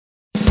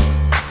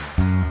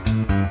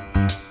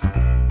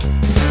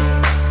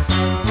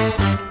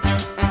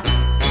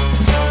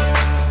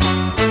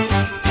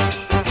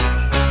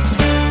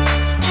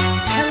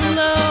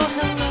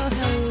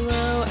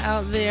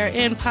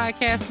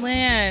podcast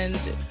land.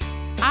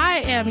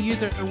 I am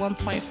user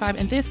 1.5,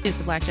 and this is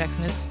the Black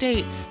Jackson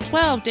Estate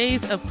 12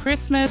 Days of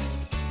Christmas.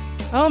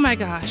 Oh my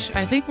gosh,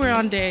 I think we're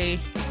on day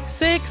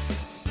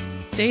six,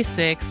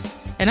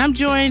 and I'm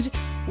joined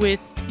with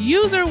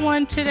user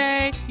 1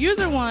 today.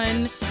 User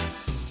 1,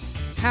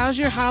 how's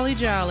your holly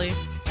jolly?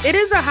 It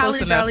is a holly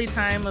jolly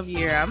time of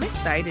year. I'm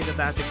excited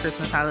about the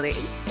Christmas holiday.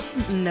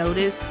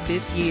 Noticed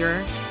this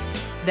year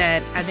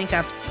that I think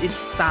it's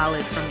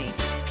solid for me.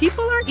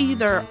 People are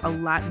either a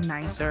lot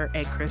nicer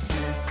at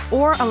Christmas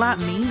or a lot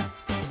meaner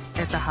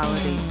at the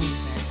holiday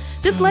season.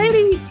 This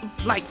lady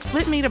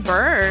flipped me the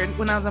bird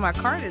when I was in my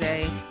car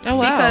today. Oh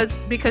wow!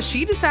 Because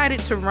she decided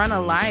to run a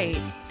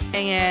light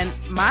and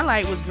my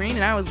light was green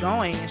and I was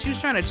going and she was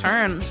trying to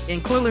turn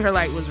and clearly her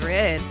light was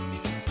red.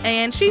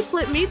 And she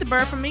flipped me the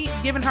bird for me,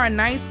 giving her a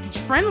nice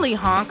friendly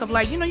honk of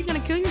like, you're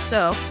gonna kill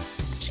yourself.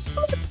 She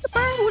flipped the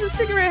bird with a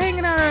cigarette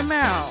hanging out of her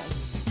mouth.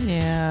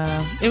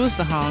 Yeah, it was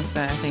the honk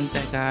that I think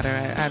that got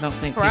her. I don't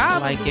think people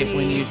like it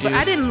when you do. But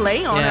I didn't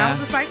lay on her. I was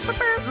just like,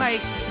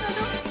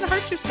 don't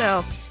hurt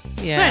yourself.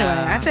 Yeah. So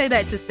anyway, I say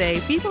that to say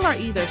people are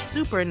either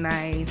super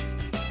nice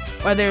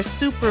or they're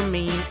super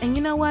mean. And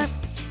you know what?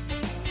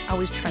 I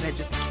always try to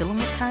just kill them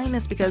with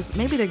kindness because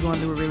maybe they're going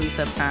through a really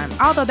tough time.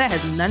 Although that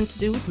has nothing to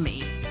do with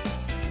me.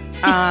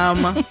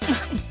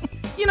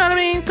 You know what I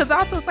mean? Because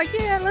also it's like,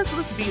 yeah, let's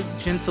be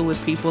gentle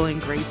with people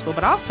and graceful,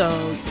 but also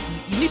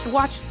you need to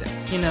watch yourself,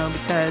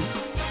 because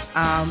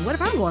what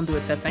if I'm going through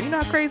a tough time? You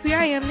know how crazy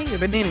I am neither.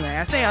 But anyway,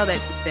 I say all that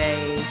to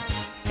say,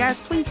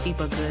 guys, please keep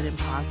a good and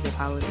positive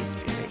holiday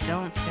spirit.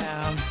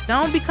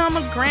 Don't become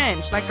a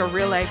Grinch, like a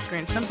real life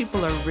Grinch. Some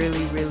people are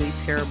really, really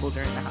terrible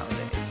during the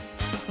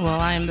holidays. Well,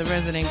 I am the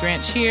resident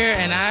Grinch here,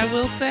 and I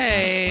will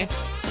say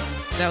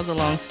that was a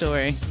long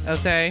story.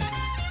 Okay.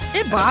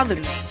 It bothered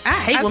me. I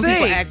hate when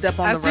people act up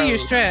on the road. I see your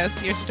stress.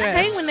 I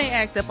hate when they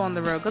act up on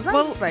the road because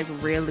I'm just like,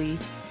 really?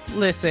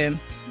 Listen.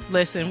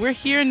 We're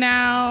here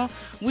now.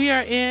 We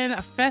are in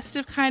a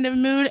festive kind of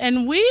mood,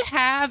 and we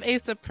have a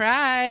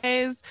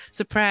surprise.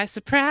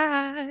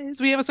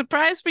 We have a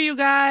surprise for you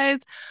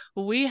guys.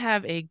 We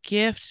have a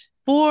gift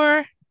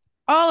for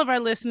all of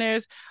our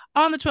listeners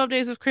on the 12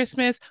 Days of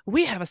Christmas.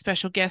 We have a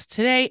special guest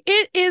today.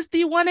 It is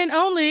the one and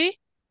only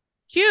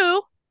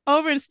Q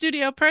over in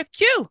Studio Perth.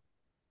 Q.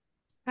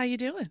 How you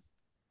doing?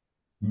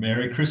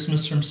 Merry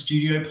Christmas from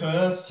Studio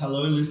Perth.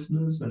 Hello,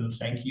 listeners, and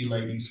thank you,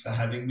 ladies, for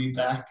having me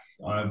back.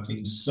 I've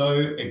been so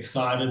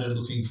excited and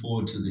looking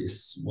forward to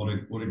this. What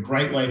a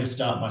great way to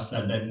start my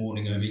Saturday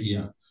morning over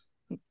here.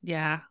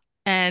 Yeah.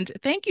 And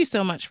thank you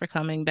so much for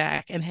coming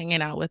back and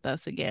hanging out with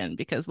us again,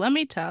 because let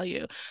me tell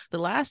you, the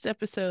last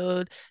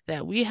episode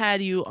that we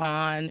had you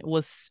on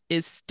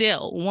is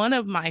still one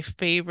of my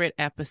favorite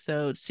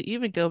episodes to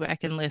even go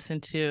back and listen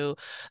to.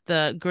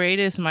 The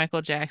greatest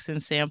Michael Jackson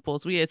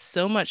samples. We had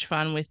so much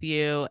fun with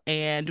you,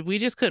 and we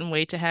just couldn't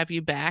wait to have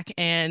you back.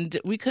 And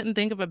we couldn't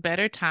think of a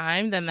better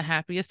time than the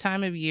happiest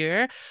time of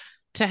year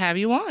to have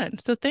you on.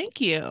 So thank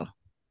you.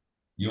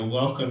 You're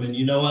welcome.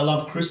 And I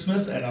love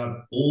Christmas, and I've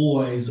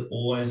always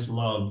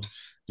loved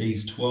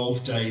these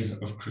 12 Days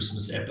of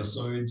Christmas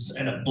episodes.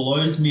 And it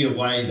blows me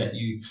away that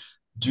you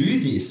do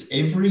this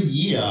every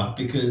year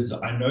because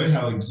I know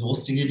how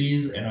exhausting it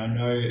is. And I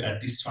know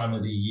at this time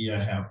of the year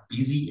how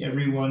busy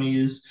everyone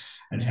is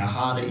and how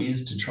hard it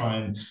is to try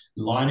and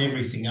line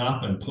everything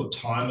up and put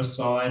time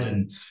aside.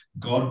 And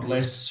God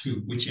bless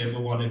whichever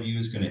one of you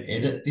is going to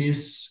edit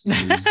this,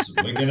 because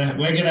we're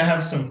gonna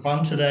have some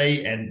fun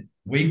today, and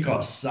we've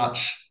got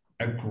such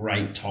a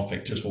great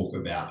topic to talk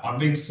about. I've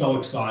been so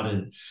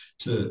excited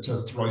to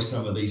throw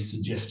some of these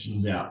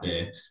suggestions out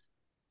there.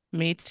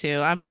 Me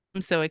too. I'm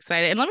so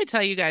excited. And let me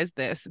tell you guys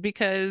this,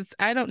 because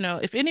I don't know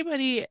if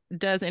anybody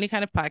does any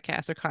kind of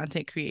podcast or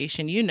content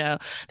creation, that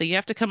you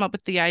have to come up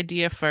with the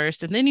idea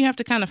first, and then you have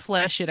to kind of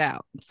flesh it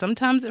out.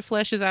 Sometimes it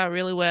fleshes out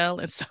really well,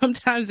 and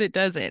sometimes it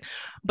doesn't.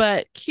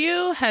 But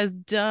Q has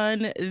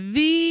done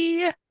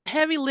the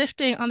heavy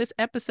lifting on this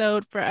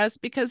episode for us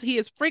because he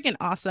is freaking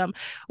awesome.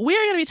 We're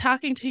going to be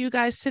talking to you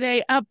guys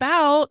today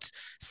about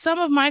some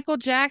of Michael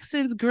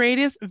Jackson's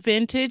greatest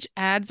vintage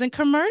ads and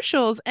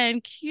commercials.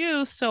 And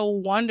Q so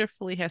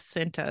wonderfully has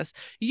sent us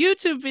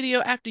YouTube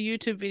video after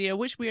YouTube video,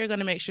 which we are going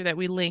to make sure that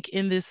we link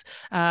in this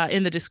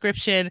in the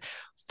description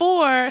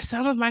for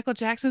some of Michael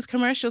Jackson's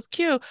commercials.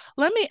 Q,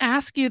 let me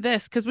ask you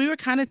this, because we were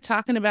kind of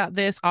talking about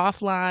this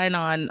offline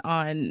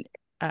on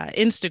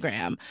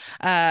Instagram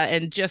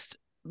and just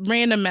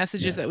random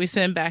messages that we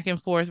send back and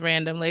forth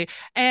randomly,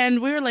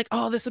 and we were like,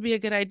 oh, this will be a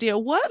good idea.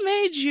 What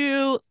made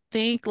you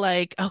think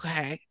like,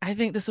 okay, I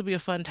think this will be a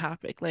fun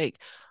topic? Like,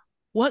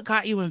 what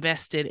got you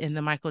invested in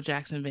the Michael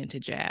Jackson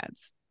vintage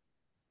ads?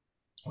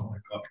 Oh my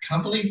God. I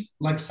can't believe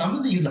like some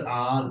of these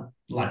are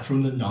like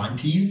from the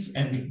 90s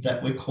and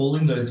that we're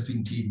calling those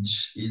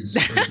vintage is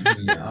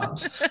freaking me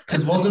out.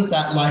 Because wasn't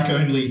that like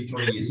only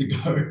 3 years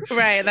ago?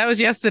 Right, that was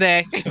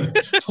yesterday.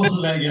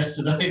 Wasn't that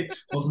yesterday?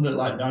 Wasn't it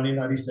like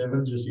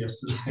 1997 just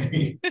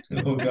yesterday?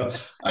 Oh God.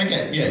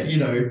 Okay, yeah,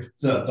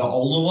 the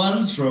older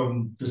ones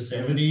from the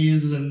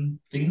 70s and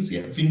things,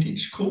 yeah,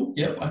 vintage, cool.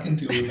 Yep, I can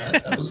deal with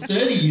that. That was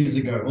 30 years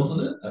ago,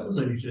 wasn't it? That was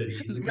only 30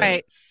 years ago.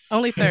 Right.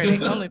 Only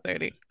 30. Only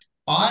 30.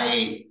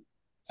 I,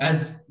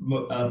 as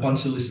a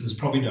bunch of listeners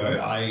probably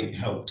know, I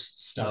helped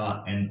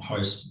start and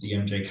host the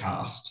MJ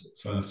Cast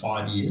for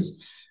 5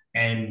 years.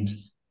 And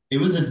it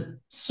was a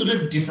sort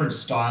of different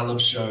style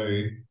of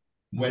show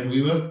when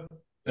we were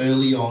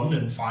early on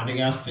and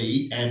finding our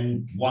feet.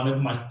 And one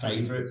of my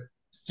favorite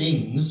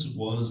things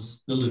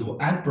was the little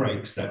ad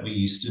breaks that we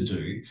used to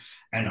do.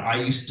 And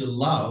I used to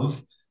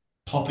love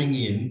popping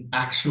in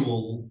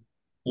actual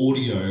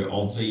audio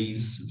of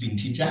these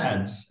vintage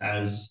ads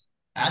as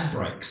ad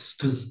breaks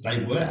because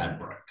they were ad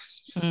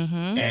breaks.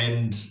 Mm-hmm.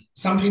 And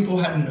some people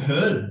hadn't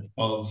heard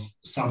of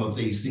some of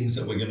these things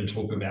that we're going to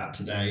talk about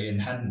today and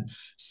hadn't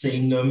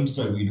seen them.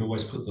 So we'd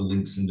always put the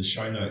links in the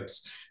show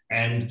notes.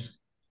 And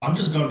I'm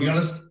just going to be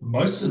honest,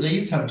 most of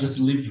these have just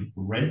lived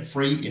rent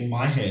free in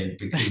my head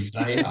because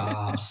they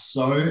are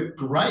so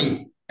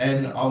great.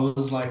 And I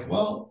was like,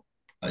 well,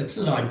 it's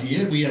an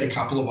idea. We had a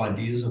couple of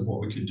ideas of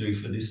what we could do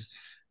for this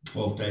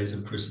 12 Days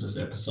of Christmas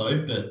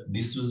episode, but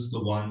this was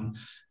the one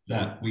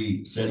that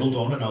we settled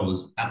on, and I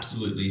was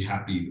absolutely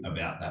happy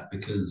about that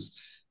because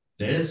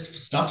there's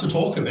stuff to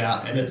talk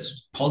about and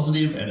it's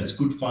positive and it's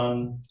good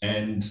fun.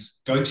 And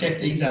go check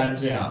these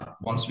ads out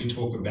once we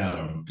talk about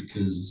them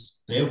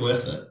because they're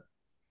worth it.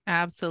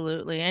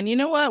 Absolutely. And you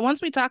know what?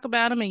 Once we talk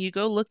about them and you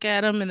go look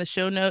at them in the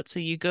show notes, so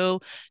you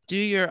go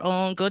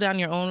go down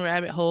your own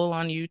rabbit hole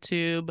on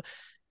YouTube,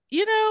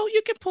 you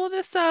can pull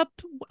this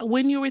up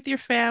when you're with your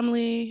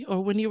family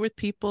or when you're with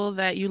people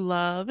that you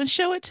love and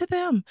show it to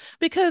them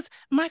because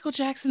Michael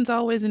Jackson's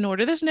always in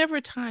order. There's never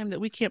a time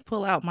that we can't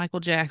pull out Michael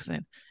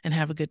Jackson and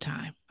have a good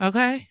time.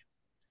 Okay.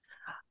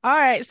 All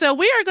right. So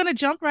we are going to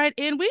jump right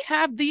in. We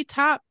have the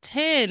top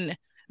 10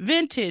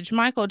 vintage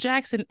Michael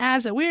Jackson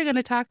ads that we are going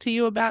to talk to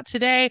you about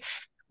today.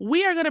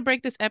 We are going to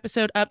break this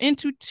episode up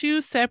into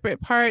 2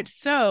 separate parts.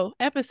 So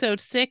episode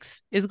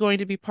 6 is going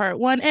to be part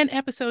 1 and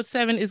episode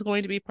 7 is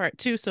going to be part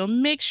 2. So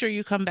make sure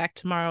you come back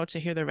tomorrow to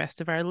hear the rest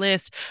of our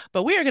list.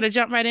 But we are going to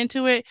jump right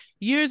into it.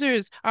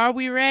 Users, are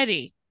we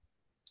ready?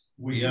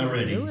 We are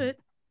ready. Do it.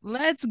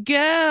 Let's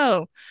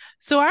go.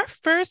 So our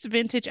first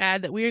vintage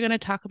ad that we are going to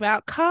talk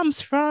about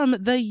comes from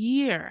the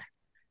year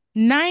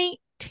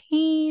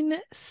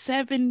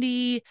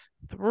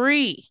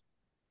 1973.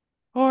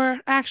 Or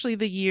actually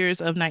the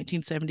years of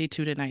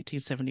 1972 to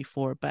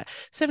 1974, but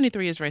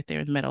 73 is right there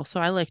in the middle. So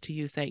I like to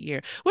use that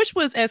year, which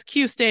was, as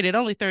Q stated,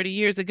 only 30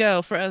 years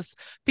ago for us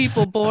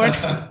people born.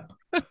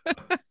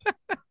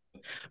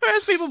 For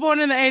us people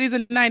born in the 80s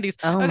and 90s.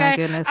 Oh okay? My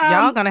goodness.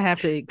 Y'all gonna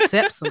have to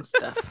accept some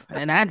stuff.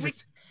 And I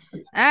just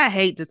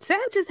hate to tell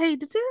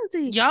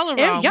you. Y'all are wrong.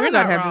 Y'all We're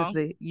gonna not have wrong. to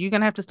say, you're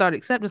gonna have to start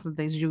accepting some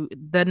things.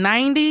 The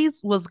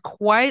 90s was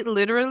quite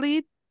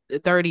literally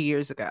 30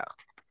 years ago.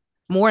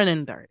 More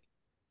than 30.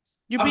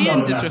 You're I'm being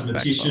not a disrespectful.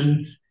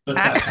 mathematician, but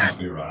that can't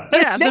be right.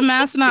 Yeah, the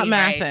math's not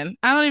Right. mathing.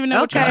 I don't even know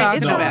what you're Okay,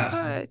 talking it's all about.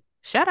 good.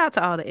 Shout out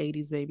to all the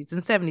 80s babies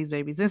and 70s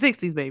babies and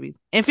 60s babies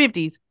and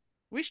 50s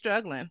We're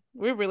struggling.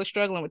 We're really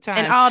struggling with time.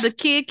 and all the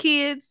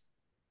kids.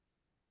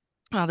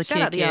 All the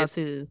Shout out to y'all kids.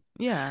 too.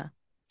 Yeah.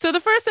 So the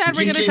first ad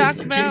we're going to talk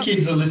about.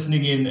 Kids are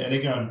listening in and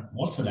they're going,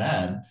 what's an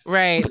ad?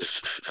 Right.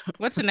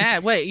 What's an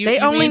ad? Wait, They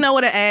only know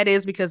what an ad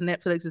is because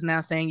Netflix is now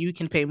saying you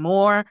can pay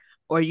more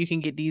or you can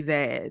get these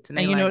ads.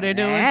 And you know what they're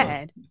doing?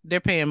 Ad? They're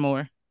paying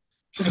more.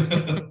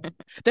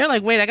 They're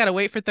like, wait, I gotta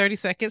wait for 30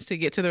 seconds to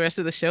get to the rest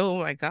of the show. Oh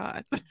my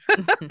God.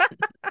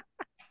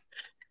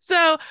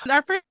 So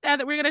our first ad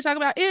that we're going to talk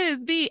about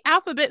is the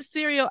Alphabet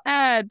cereal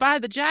ad by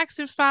the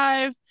Jackson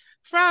 5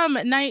 from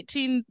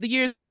the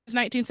years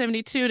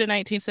 1972 to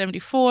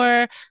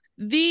 1974.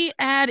 The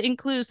ad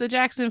includes the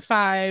Jackson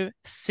 5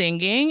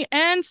 singing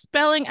and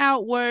spelling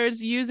out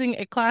words using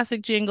a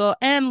classic jingle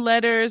and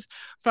letters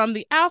from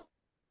the alphabet,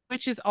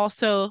 which is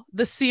also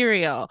the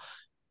cereal.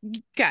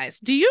 Guys,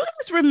 do you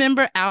guys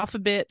remember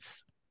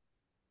alphabets?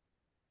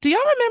 Do y'all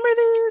remember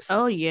these?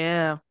 Oh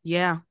yeah.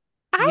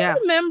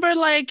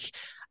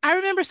 I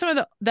remember some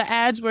of the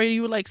ads where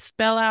you would like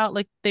spell out,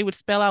 like they would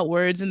spell out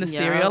words in the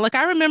cereal. Like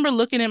I remember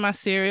looking at my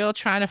cereal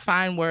trying to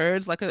find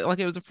words like it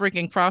was a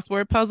freaking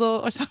crossword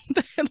puzzle or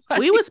something.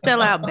 We would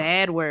spell out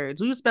bad words.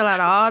 We would spell out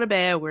all the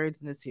bad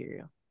words in the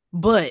cereal.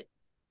 But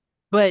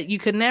you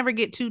could never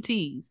get 2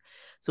 T's.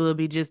 So it'll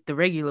be just the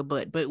regular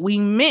but. But we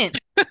meant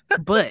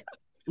but.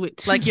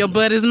 Like your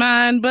butt is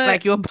mine, but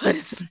like your butt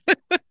is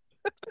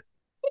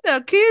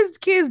kids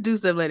do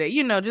stuff like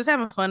that, just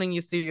having fun in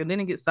your cereal, then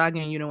it gets soggy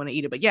and you don't want to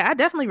eat it. But yeah, I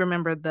definitely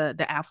remember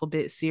the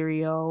alphabet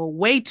cereal.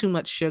 Way too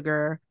much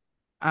sugar.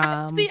 See,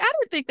 I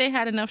didn't think they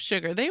had enough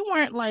sugar. They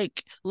weren't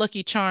like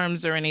Lucky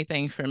Charms or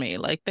anything for me.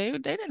 Like they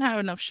didn't have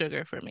enough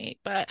sugar for me.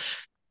 But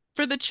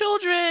for the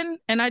children,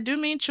 and I do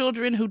mean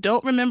children who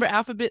don't remember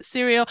alphabet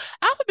cereal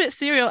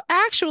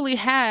actually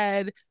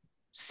had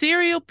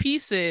cereal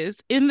pieces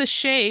in the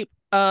shape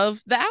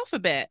of the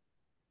alphabet.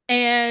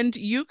 And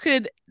you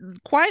could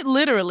quite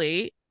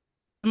literally,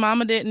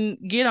 mama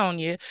didn't get on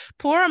you,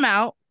 pour them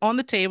out on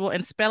the table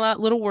and spell out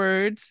little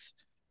words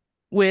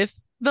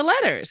with the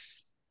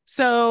letters.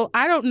 So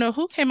I don't know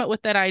who came up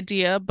with that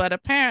idea, but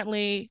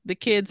apparently the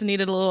kids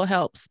needed a little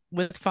help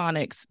with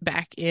phonics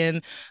back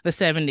in the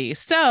 70s.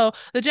 So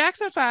the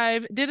Jackson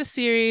 5 did a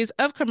series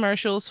of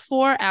commercials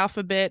for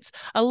alphabets.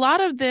 A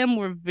lot of them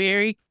were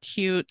very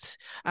cute.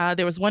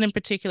 There was one in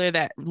particular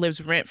that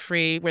lives rent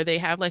free where they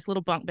have like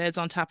little bunk beds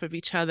on top of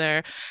each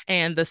other.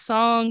 And the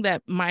song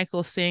that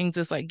Michael sings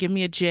is like, give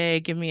me a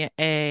J, give me an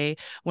A.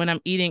 When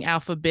I'm eating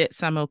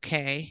alphabets, I'm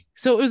okay.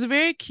 So it was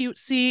very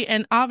cutesy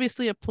and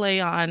obviously a play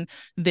on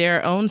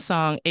their own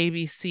song,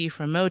 ABC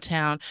from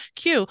Motown.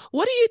 Q,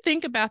 what do you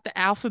think about the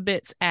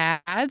Alphabets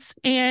ads?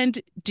 And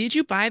did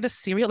you buy the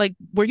cereal? Like,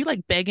 were you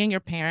like begging your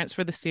parents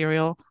for the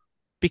cereal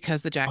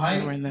because the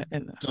Jacksons were I in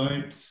the...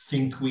 don't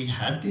think we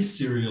had this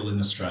cereal in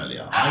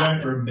Australia. I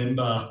don't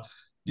remember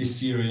this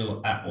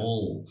cereal at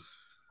all.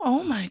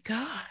 Oh my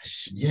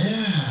gosh.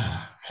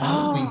 Yeah.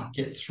 How did we Oh,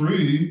 get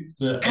through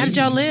the how did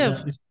y'all 80s live?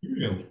 without this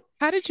cereal?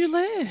 How did you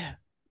live?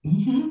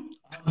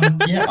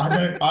 Yeah, I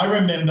don't. I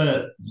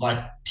remember like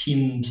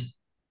tinned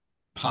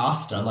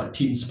pasta, like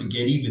tinned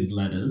spaghetti with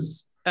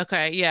lettuce,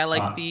 Okay, yeah,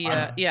 like but the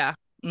I yeah.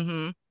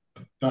 Mm-hmm.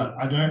 but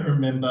I don't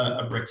remember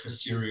a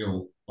breakfast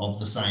cereal of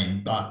the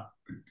same. But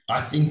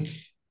I think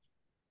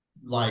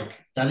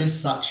like that is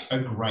such a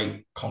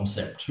great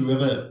concept.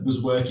 Whoever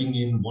was working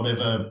in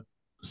whatever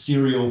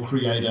cereal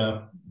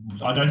creator,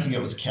 I don't think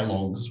it was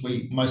Kellogg's.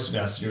 We most of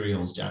our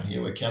cereals down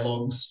here were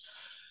Kellogg's.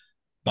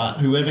 But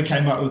whoever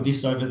came up with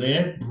this over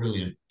there,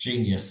 brilliant,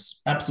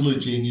 genius,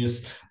 absolute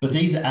genius. But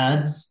these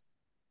ads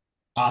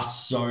are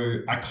so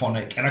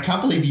iconic. And I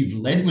can't believe you've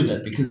led with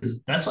it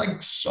because that's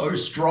like so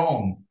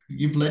strong.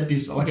 You've led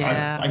this, like,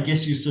 Yeah, I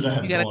guess you sort of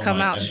you have got to gone come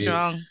like out a bit,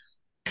 strong.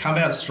 come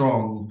out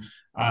strong.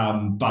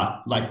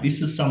 But like,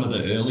 this is some of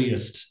the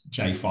earliest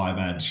J5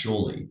 ads,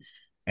 surely.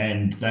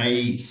 And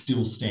they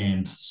still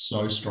stand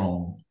so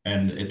strong.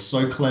 And it's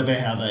so clever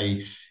how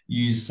they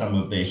use some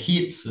of their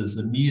hits as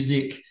the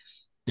music,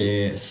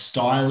 their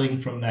styling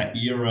from that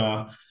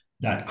era,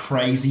 that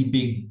crazy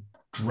big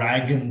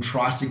dragon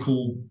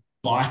tricycle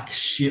bike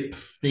ship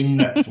thing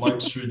that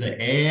floats through the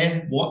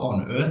air. What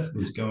on earth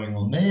was going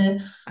on there?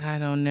 I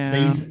don't know.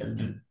 These,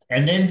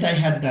 and then they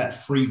had that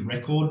free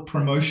record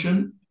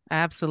promotion.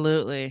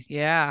 Absolutely.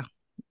 Yeah.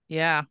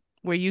 Yeah,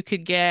 where you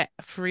could get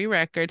free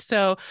records.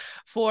 So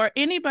for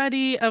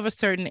anybody of a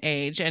certain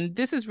age, and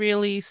this is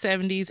really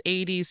 70s,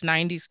 80s,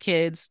 90s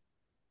kids,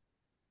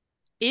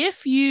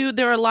 if you,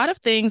 there are a lot of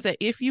things that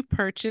if you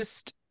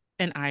purchased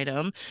an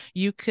item,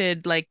 you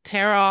could like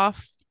tear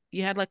off.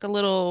 You had like a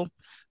little,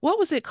 what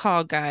was it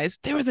called, guys?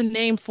 There was a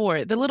name for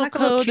it. The little Like a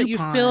little code that you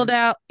filled coupon.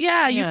 out.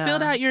 Yeah, you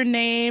filled Yeah. out your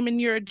name and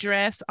your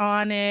address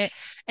on it,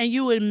 and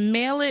you would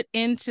mail it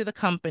into the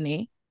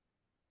company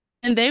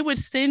and they would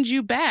send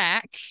you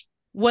back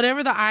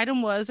whatever the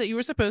item was that you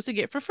were supposed to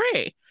get for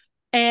free.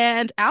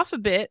 And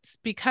Alphabets,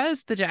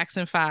 because the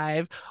Jackson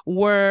 5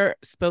 were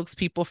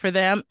spokespeople for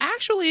them,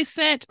 actually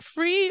sent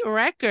free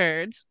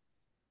records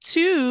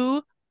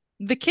to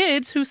the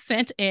kids who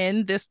sent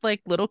in this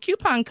like little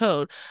coupon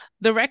code.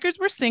 The records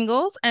were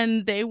singles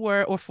and they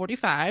were, or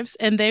 45s,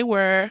 and they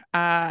were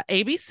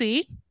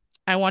ABC,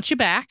 I Want You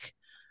Back,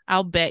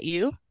 I'll Bet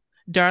You,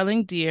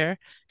 Darling Dear,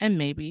 and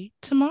Maybe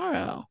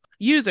Tomorrow.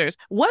 Users,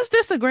 was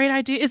this a great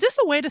idea? Is this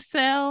a way to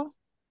sell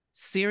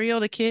cereal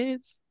to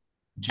kids?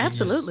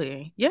 Genius.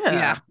 Absolutely. Yeah,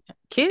 Yeah.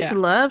 Kids yeah.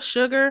 love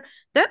sugar.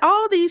 That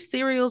all these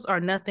cereals are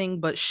nothing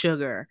but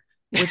sugar,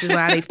 which is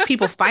why they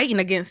people fighting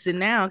against it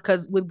now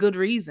because with good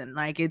reason.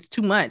 Like it's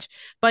too much.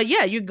 But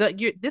yeah, you're good.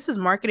 You this is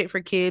marketed for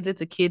kids. It's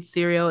a kid's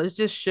cereal. It's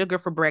just sugar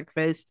for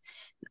breakfast.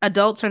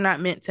 Adults are not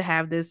meant to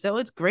have this. So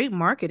it's great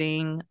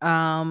marketing.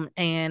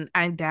 And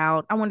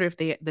I wonder if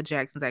the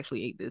Jacksons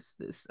actually ate this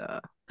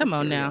Come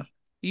on cereal. now.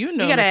 You You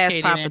know gotta Miss ask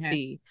Katie Papa didn't have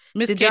T.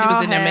 Miss Did Katie was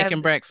y'all in there have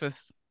making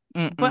breakfast.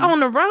 but Mm-mm. on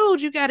the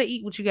road, you got to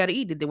eat what you got to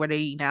eat. Were they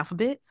eating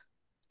alphabets?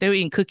 They were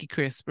eating Cookie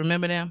Crisp.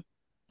 Remember them?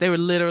 They were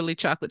literally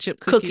chocolate chip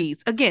cookies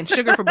Cookies. Again,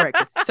 sugar for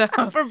breakfast. So,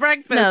 for no,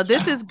 breakfast.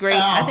 this is great.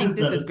 I How think is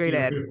this that a is great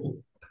ad.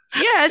 cereal?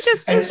 Yeah,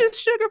 it's And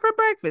just sugar for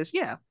breakfast.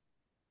 Yeah.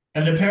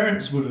 and the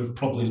parents would have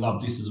probably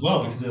loved this as well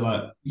because they're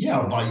like, yeah,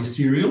 I'll buy you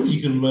cereal.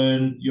 You can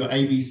learn your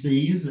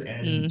ABCs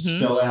and Mm-hmm.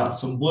 spell out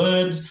some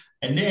words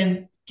and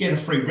then get a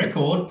free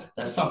record.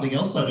 That's something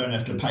else I don't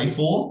have to pay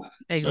for.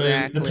 So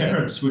the Exactly.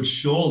 parents would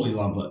surely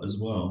love it as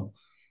well.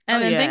 Oh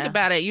And then think yeah.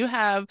 about it. You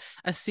have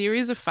a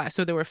series of five.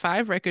 So there were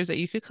five records that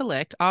you could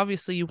collect.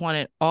 Obviously, you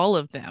wanted all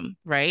of them,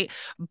 right?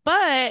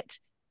 But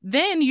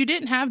then you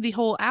didn't have the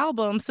whole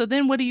album. So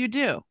then what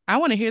do? I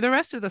want to hear the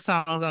rest of the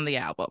songs on the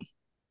album.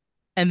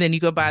 And then you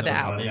go You've buy got the to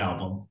buy the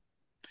album. album.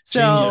 So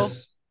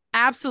Genius.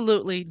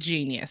 absolutely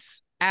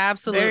genius. Very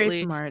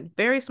Absolutely. smart.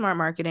 Very smart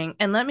marketing.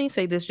 And let me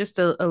say this just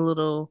a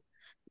little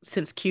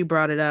since Q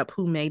brought it up,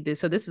 who made this?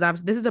 So this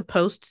is a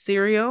Post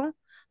cereal,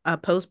 a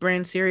Post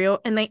brand cereal,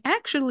 and they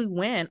actually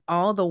went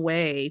all the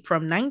way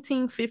from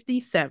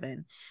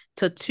 1957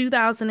 to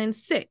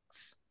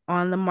 2006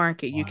 on the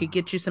market. You could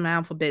get you some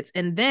alphabets,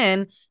 and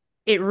then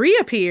it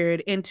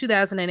reappeared in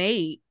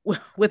 2008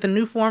 with a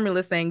new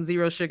formula saying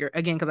zero sugar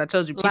again, because I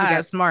told you people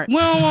got smart.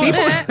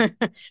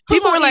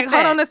 People were like,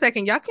 hold on a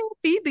second, y'all can't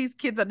feed these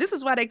kids. This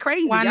is why they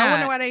crazy. Y'all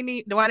wonder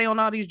why they on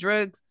all these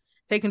drugs,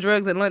 taking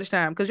drugs at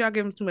lunchtime, because y'all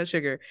give them too much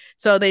sugar.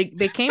 So they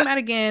came out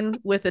again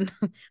with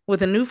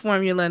a new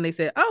formula, and they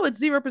said, oh,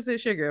 it's 0%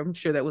 sugar. I'm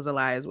sure that was a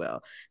lie as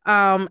well.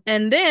 And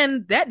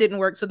then that didn't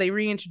work, so they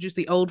reintroduced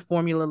the old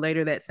formula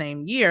later that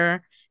same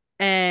year.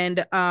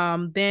 And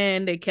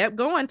then they kept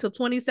going till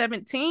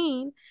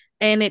 2017,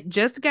 and it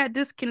just got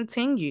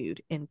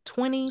discontinued in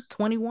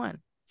 2021.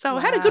 So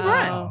it had a good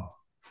run.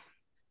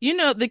 You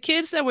know, the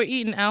kids that were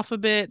eating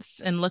Alphabets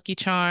and Lucky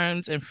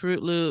Charms and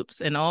Fruit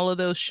Loops and all of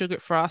those sugar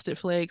frosted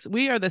flakes,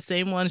 we are the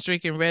same ones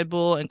drinking Red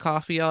Bull and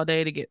coffee all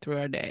day to get through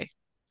our day.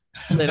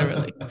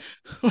 Literally.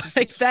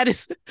 Like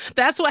that's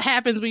what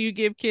happens when you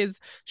give kids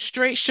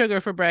straight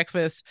sugar for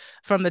breakfast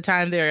from the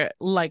time they're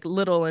like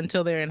little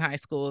until they're in high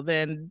school.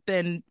 Then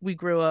we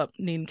grew up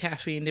needing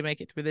caffeine to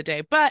make it through the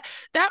day. But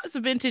that was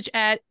a vintage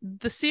ad.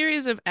 The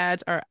series of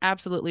ads are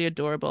absolutely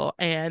adorable,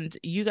 and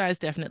you guys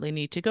definitely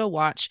need to go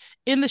watch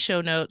in the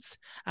show notes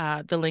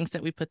the links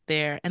that we put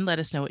there, and let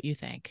us know what you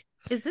think.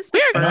 Is this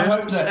weird? And I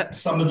hope that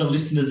some of the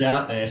listeners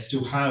out there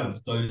still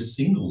have those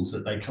singles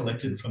that they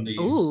collected from these.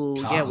 Ooh,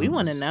 cartons. Yeah, we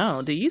want to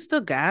know. Do you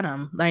still got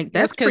them? Like,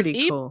 that's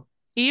pretty cool.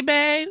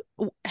 eBay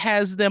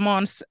has them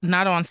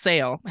not on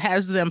sale,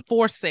 has them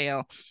for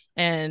sale,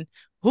 and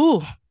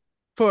for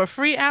a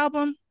free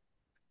album,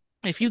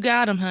 if you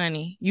got them,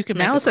 honey, you can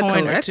make a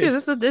coin or two.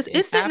 It's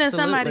sitting in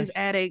somebody's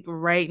attic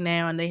right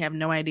now, and they have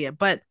no idea.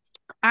 But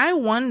I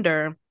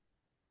wonder,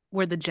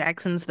 were the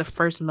Jacksons the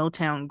first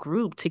Motown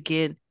group to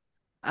get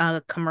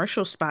a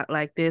commercial spot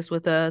like this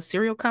with a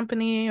cereal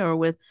company, or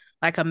with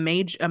like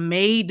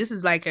this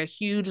is like a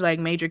huge, like,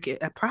 major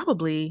kid,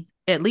 probably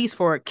at least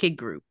for a kid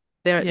group.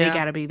 They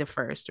got to be the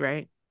first,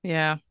 right?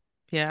 Yeah.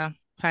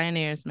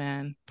 Pioneers,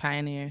 man.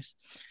 Pioneers.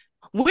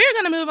 We're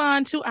gonna move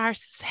on to our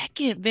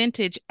second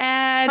vintage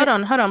ad.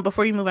 Hold on.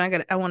 Before you move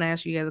on, I want to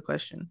ask you guys a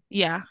question.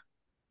 Yeah.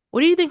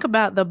 What do you think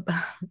about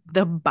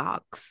the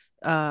box?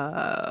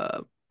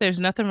 There's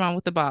nothing wrong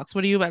with the box.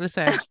 What are you about to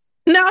say?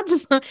 No,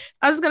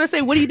 I was gonna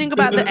say, what do you think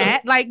about the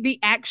ad? Like the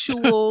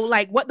actual,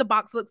 like what the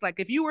box looks like.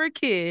 If you were a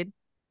kid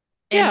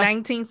in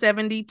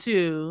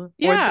 1972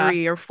 or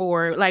 3 or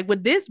 4, like,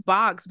 would this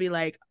box be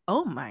like,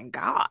 oh my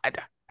God,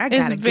 I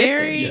gotta get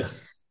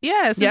this?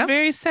 Yes, it's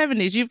very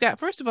 70s. You've got,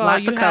 first of all,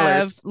 you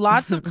have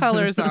lots of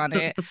colors on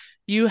it.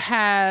 You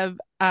have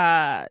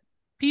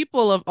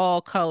people of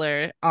all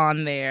color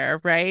on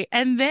there, right?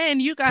 And then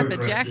you got the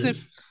Jackson.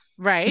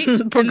 Right.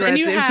 And then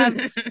you have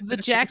the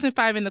Jackson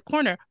 5 in the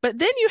corner. But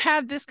then you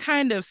have this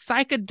kind of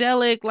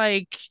psychedelic,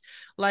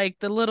 like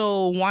the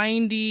little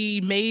windy,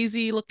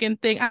 mazy looking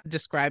thing. I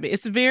describe it.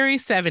 It's very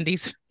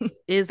 70s.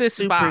 It's this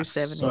super box.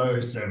 70s. So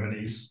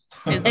 70s.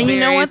 And you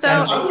know what,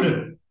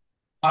 though?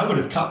 I would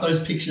have cut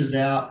those pictures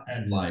out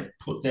and like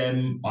put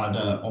them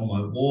either on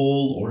my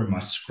wall or in my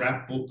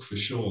scrapbook for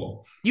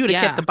sure. You would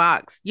have kept the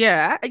box.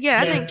 Yeah, I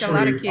think true. A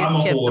lot of kids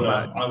kept the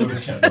box. I would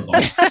have kept the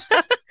box.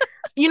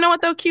 You know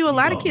what, though, Q? A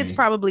lot of kids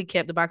probably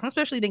kept the box. I'm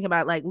especially thinking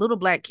about, like, little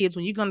black kids.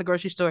 When you go in the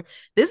grocery store,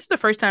 this is the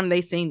first time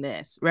they've seen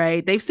this,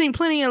 right? They've seen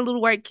plenty of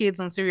little white kids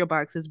on cereal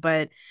boxes,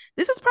 but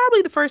this is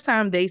probably the first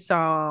time they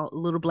saw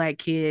little black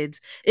kids.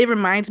 It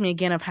reminds me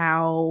again of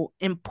how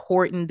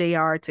important they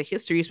are to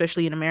history,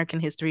 especially in American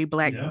history,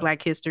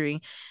 black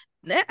history.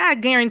 I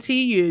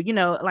guarantee you,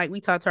 like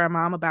we talked to our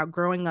mom about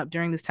growing up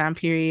during this time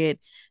period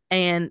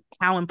and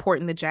how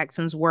important the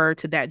Jacksons were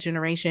to that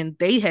generation.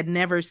 They had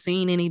never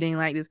seen anything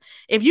like this.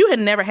 If you had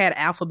never had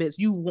alphabets,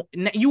 you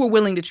were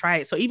willing to try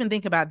it. So even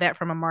think about that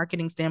from a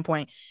marketing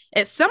standpoint.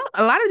 A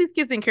lot of these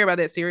kids didn't care about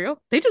that cereal.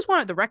 They just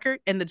wanted the record,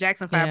 and the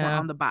Jackson 5 were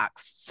on the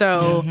box.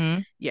 So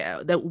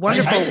the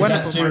wonderful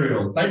that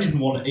cereal. They didn't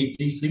want to eat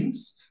these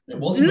things. There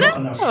wasn't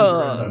enough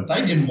sugar in them.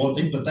 They didn't want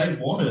it, but they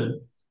wanted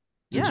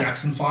the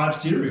Jackson 5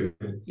 cereal.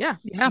 Yeah.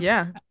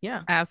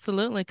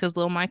 Absolutely, because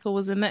little Michael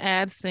was in the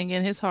ad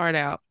singing his heart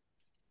out.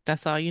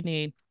 That's all you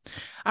need.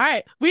 All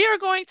right, we are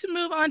going to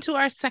move on to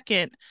our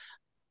second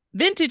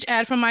vintage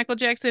ad from Michael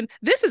Jackson.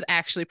 This is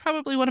actually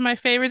probably one of my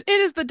favorites. It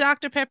is the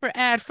Dr. Pepper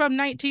ad from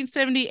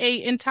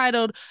 1978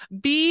 entitled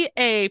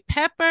B.A.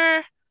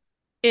 Pepper.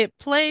 It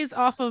plays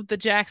off of the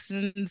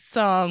Jackson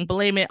song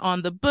Blame It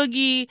on the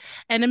Boogie,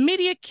 and a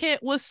media kit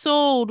was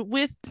sold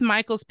with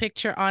Michael's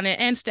picture on it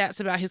and stats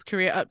about his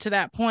career up to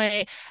that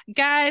point.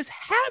 Guys,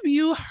 have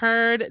you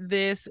heard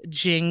this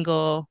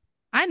jingle?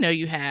 I know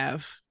you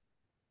have.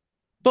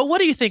 But what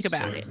do you think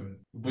about it?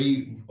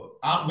 We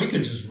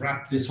could just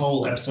wrap this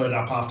whole episode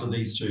up after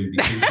these two,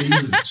 because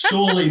these are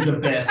surely the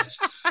best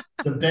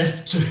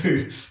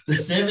two. The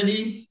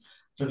 70s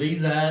for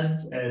these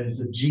ads and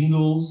the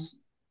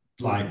jingles,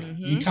 like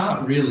you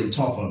can't really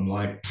top them,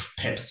 like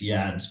Pepsi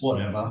ads,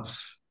 whatever.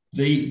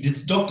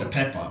 It's Dr.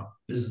 Pepper.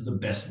 This is the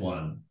best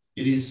one.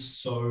 It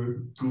is so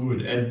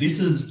good. And this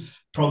is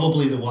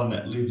probably the one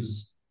that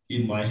lives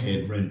in my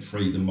head rent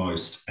free the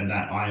most. And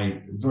that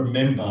I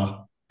remember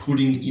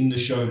putting in the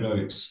show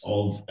notes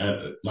of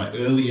like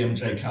early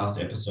MJ Cast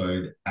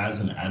episode as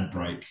an ad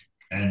break.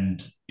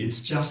 And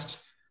it's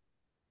just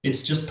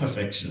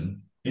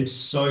perfection. It's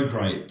so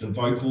great. The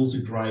vocals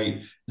are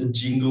great. The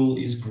jingle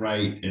is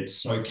great. It's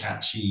so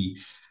catchy.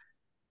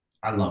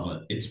 I love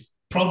it. It's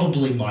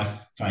probably my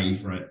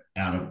favorite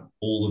out of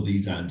all of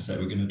these ads that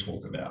we're going to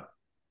talk about.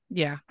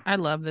 Yeah, I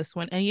love this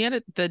one. And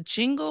yet the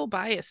jingle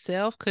by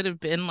itself could have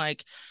been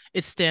like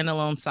its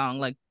standalone song,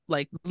 like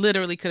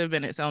literally could have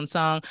been its own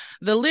song.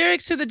 The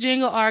lyrics to the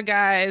jingle are,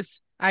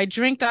 guys, I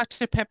drink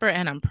Dr. Pepper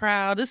and I'm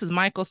proud. This is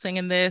Michael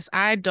singing this.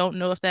 I don't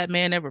know if that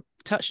man ever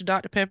touched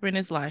Dr. Pepper in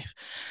his life.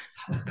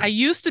 I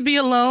used to be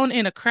alone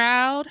in a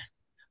crowd,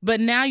 but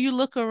now you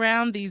look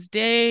around these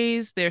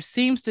days, there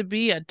seems to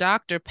be a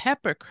Dr.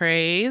 Pepper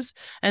craze.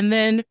 And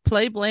then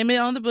blame it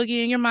on the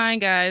boogie in your mind,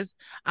 guys.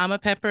 I'm a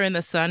pepper in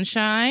the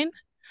sunshine.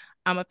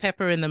 I'm a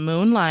pepper in the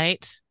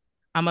moonlight.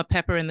 I'm a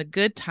pepper in the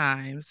good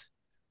times.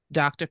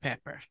 Dr.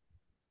 Pepper.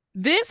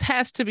 This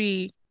has to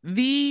be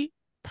the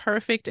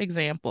perfect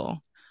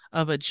example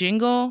of a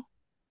jingle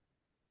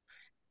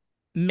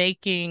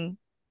making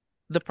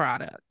the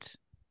product.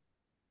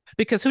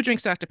 Because who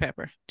drinks Dr.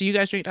 Pepper? Do you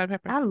guys drink Dr.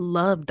 Pepper? I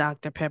love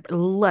Dr. Pepper.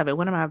 Love it.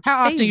 One of my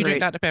How often do you favorite.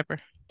 drink Dr. Pepper?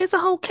 There's a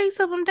whole case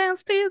of them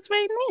downstairs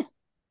right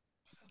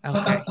now.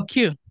 Okay.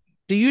 Q.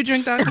 Do you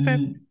drink Dr.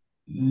 Pepper?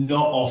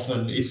 Not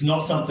often. It's not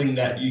something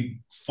that you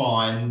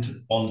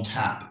find on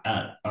tap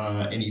at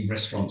any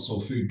restaurants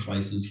or food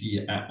places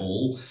here at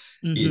all.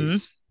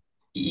 It's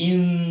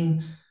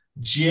in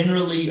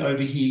generally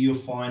over here, you'll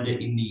find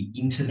it in the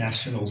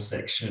international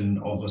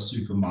section of a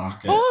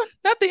supermarket. Oh,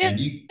 not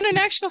the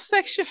international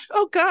section.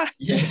 Oh, God.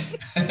 Yeah.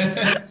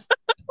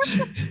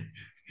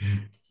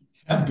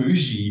 How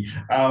bougie.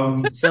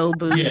 So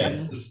bougie.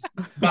 Yeah.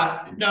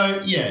 But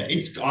no, yeah,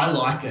 I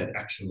like it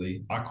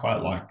actually. I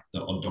quite like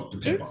the odd Dr.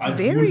 Pepper. I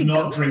would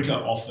not drink it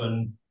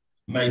often,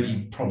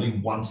 probably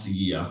once a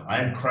year. I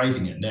am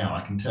craving it now, I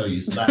can tell you.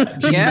 So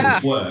that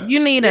jingle's worked.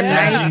 You need a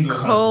nice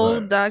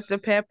cold Dr.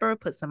 Pepper,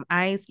 put some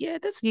ice. Yeah,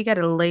 you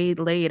gotta lay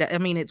it. I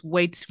mean, it's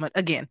way too much.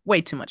 Again,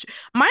 way too much.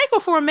 Michael,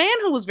 for a man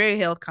who was very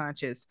health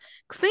conscious,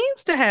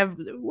 seems to have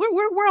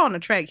we're on a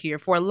track here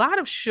for a lot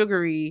of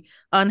sugary,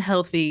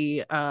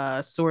 unhealthy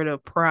sort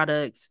of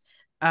products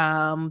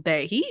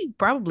that he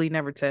probably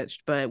never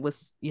touched, but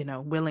was,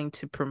 willing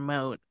to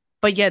promote.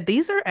 But yeah,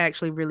 these are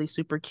actually really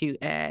super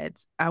cute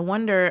ads. I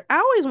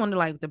always wonder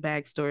like the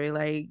backstory.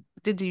 Like,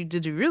 did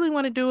you really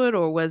want to do it,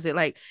 or was it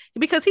like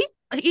because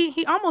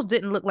he almost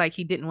didn't look like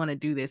he didn't want to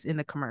do this in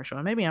the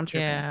commercial? Maybe I'm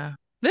tripping. Yeah.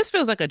 This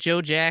feels like a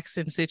Joe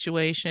Jackson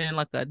situation,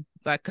 like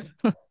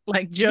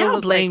Joe Y'all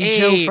was blame like, hey,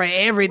 Joe for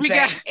everything.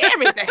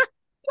 Everything.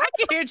 I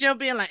can hear Joe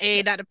being like,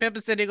 hey, Dr.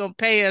 Pepper said they're gonna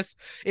pay us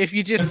if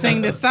you just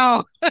sing this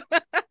song.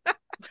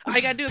 All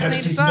you gotta do is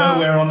Pepsi's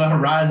nowhere on the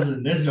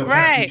horizon. There's no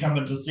Pepsi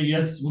coming to see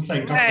us. We'll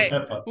take Dr.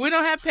 Pepper. We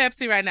don't have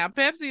Pepsi right now.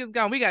 Pepsi is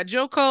gone. We got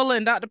Joe Cola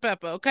and Dr.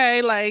 Pepper.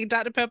 Okay, like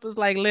Dr. Pepper's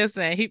like,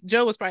 listen.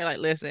 Joe was probably like,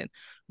 listen,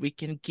 we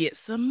can get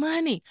some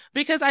money,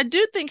 because I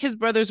do think his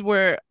brothers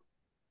were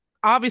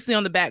obviously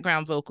on the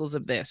background vocals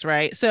of this,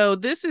 right? So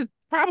this is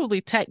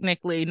probably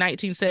technically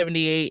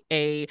 1978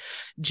 a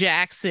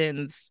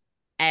Jackson's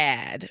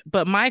ad,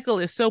 but Michael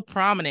is so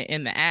prominent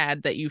in the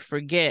ad that you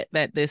forget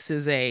that this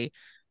is a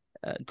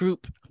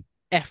group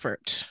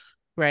effort,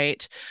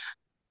 right?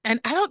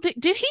 And I don't think,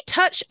 did he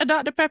touch a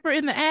Dr. Pepper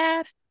in the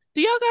ad? Do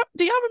y'all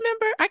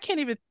remember? I can't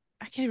even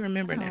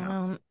remember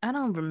now. I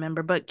don't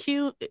remember, but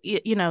Q,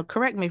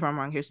 correct me if I'm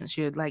wrong here, since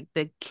you're like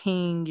the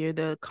king, you're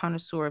the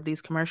connoisseur of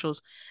these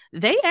commercials.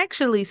 They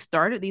actually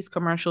started these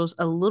commercials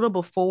a little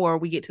before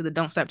we get to the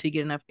Don't Stop Till You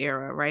Get Enough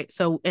era, right?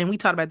 So, and we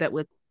talked about that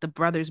with the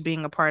brothers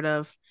being a part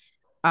of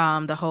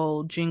the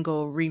whole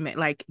jingle remake,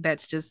 like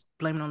that's just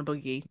Blame It on the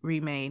Boogie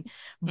remade.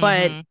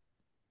 But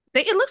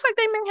it looks like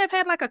they may have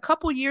had like a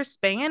couple year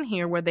span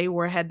here where they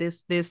had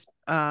this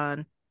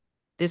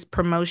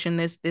promotion,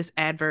 this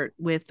advert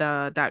with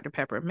Dr.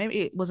 Pepper.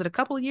 Maybe was it a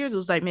couple of years? It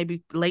was like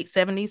maybe late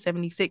 70s,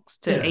 76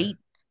 to 8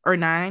 or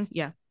 9.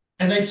 Yeah.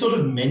 And they sort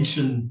of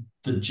mention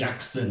the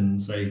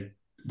Jacksons.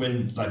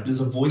 When like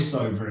there's a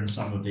voiceover in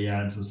some of the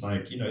ads, it's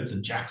like, the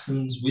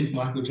Jacksons with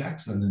Michael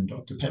Jackson and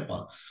Dr.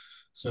 Pepper.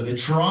 So they're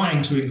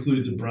trying to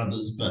include the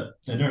brothers, but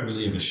they don't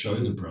really ever show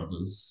the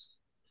brothers.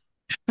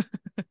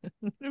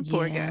 The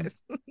poor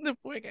guys. The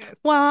poor guys.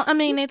 Well, I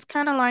mean, it's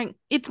kind of like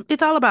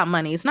it's all about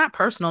money. It's not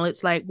personal.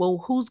 It's like,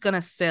 well, who's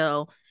gonna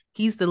sell?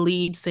 He's the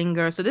lead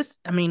singer. So this,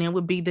 I mean, it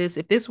would be this.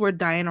 If this were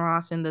Diana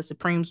Ross and the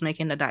Supremes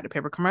making the Dr.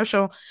 Pepper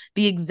commercial,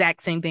 the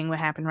exact same thing would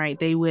happen, right?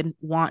 They would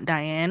want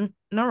Diana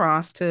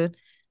Ross to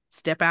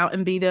step out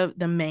and be the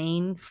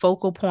main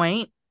focal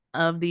point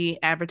of the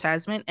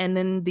advertisement, and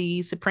then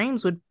the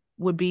Supremes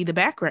would be the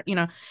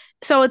background,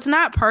 so it's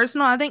not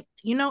personal. I think,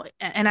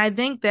 and I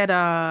think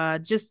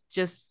that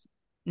just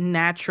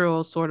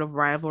natural sort of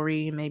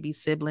rivalry, maybe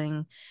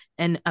sibling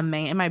and a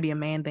man, it might be a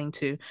man thing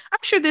too. I'm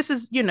sure this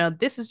is,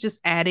 this is just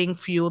adding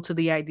fuel to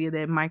the idea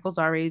that Michael's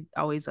already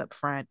always up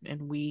front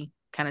and we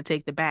kind of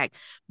take the back,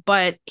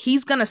 but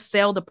he's gonna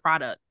sell the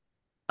product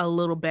a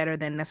little better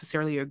than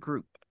necessarily a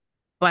group.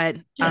 But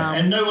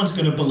and no one's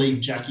going to believe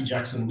Jackie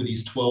Jackson with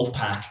his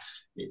 12-pack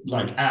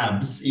like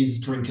abs is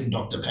drinking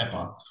Dr.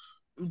 Pepper.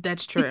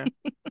 That's true.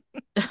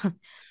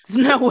 There's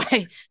no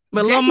way.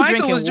 But little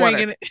Michael was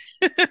drinking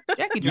it.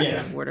 Jackie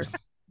drinking water.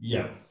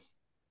 Yeah.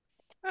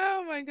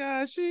 Oh my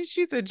gosh,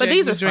 she said. But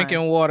these are drinking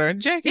fun. Water.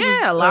 Jackie,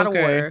 a lot of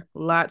water,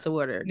 lots of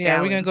water.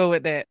 Yeah, we're gonna go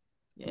with that.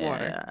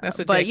 Water. That's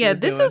what. But Jackie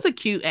this is a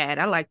cute ad.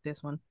 I like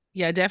this one.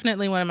 Yeah,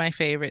 definitely one of my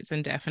favorites,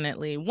 and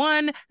definitely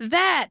one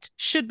that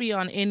should be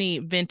on any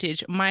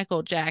vintage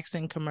Michael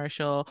Jackson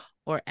commercial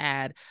or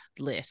ad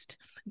list.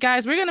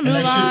 Guys, we're gonna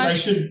move on. They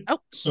should.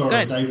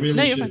 They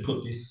really should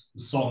put this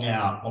song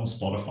out on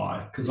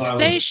Spotify because have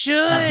this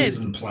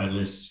in the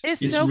playlist.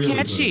 It's so really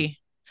catchy. Good.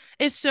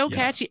 It's so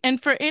catchy.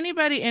 And for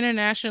anybody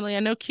internationally, I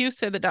know Q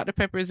said that Dr.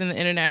 Pepper is in the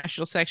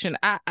international section.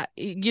 I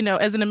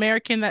as an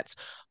American, that's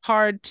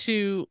hard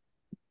to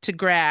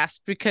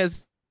grasp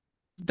because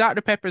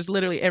Dr. Pepper is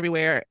literally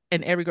everywhere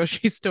in every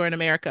grocery store in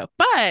America.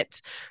 But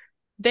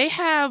they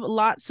have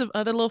lots of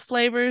other little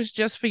flavors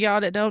just for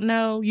y'all that don't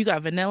know. You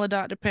got vanilla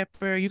Dr.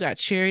 Pepper, you got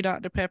cherry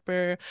Dr.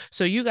 Pepper.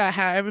 So you got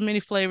however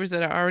many flavors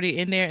that are already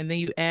in there, and then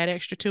you add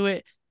extra to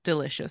it.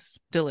 Delicious.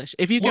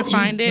 If you can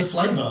find it. What is the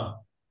flavor?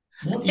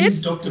 What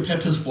is Dr.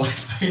 Pepper's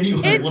flavor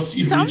anyway? What's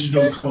the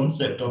original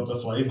concept of the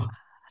flavor?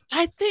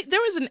 I think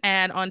there was an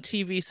ad on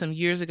TV some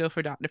years ago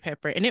for Dr.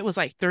 Pepper, and it was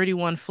like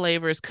 31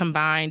 flavors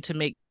combined to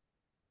make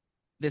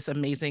this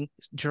amazing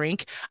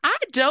drink. I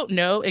don't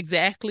know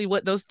exactly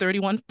what those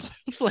 31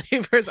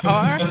 flavors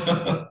are,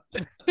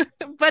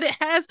 but it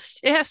has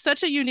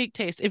such a unique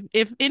taste.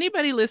 If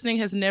anybody listening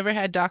has never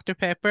had Dr.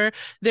 Pepper,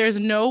 there's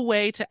no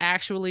way to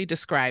actually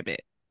describe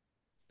it.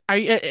 Are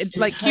you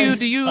like Q?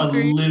 Do you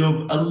agree?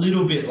 A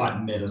little bit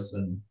like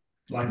medicine,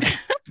 like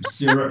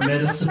syrup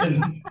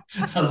medicine,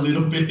 a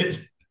little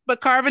bit, but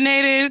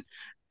carbonated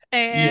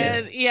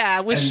and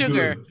with and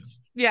sugar. Good.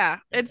 Yeah,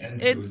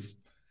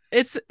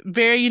 it's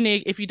very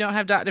unique. If you don't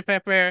have Dr.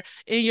 Pepper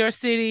in your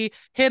city,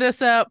 hit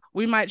us up.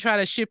 We might try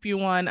to ship you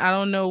one. I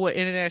don't know what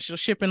international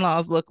shipping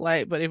laws look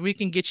like, but if we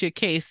can get you a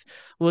case,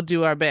 we'll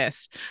do our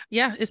best.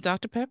 Yeah, it's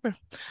Dr. Pepper.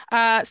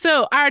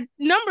 So our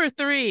number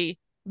 3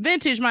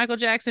 vintage Michael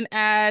Jackson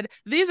ad.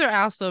 These are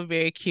also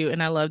very cute,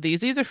 and I love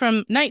these. These are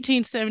from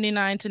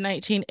 1979 to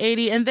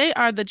 1980, and they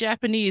are the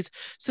Japanese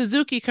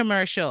Suzuki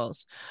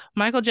commercials.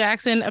 Michael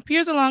Jackson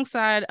appears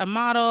alongside a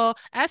model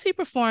as he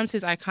performs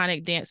his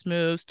iconic dance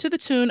moves to the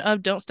tune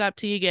of Don't Stop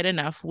Till You Get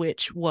Enough,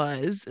 which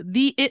was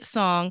the it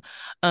song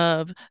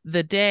of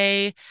the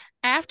day.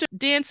 After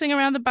dancing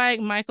around the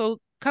bike,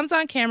 Michael comes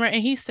on camera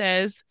and he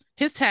says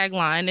his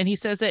tagline, and he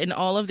says that in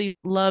all of the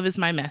love is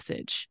my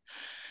message.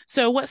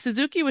 So what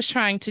Suzuki was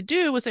trying to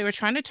do was they were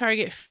trying to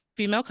target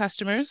female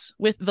customers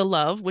with the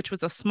Love, which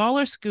was a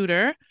smaller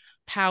scooter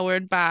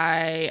powered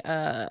by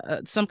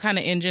some kind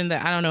of engine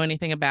that I don't know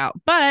anything about.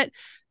 But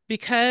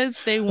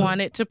because they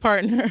wanted to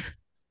partner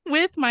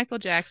with Michael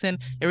Jackson,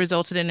 it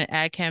resulted in an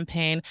ad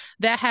campaign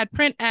that had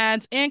print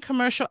ads and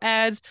commercial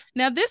ads.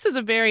 Now, this is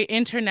a very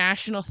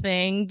international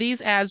thing.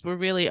 These ads were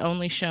really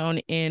only shown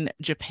in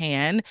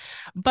Japan.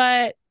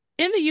 But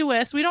in the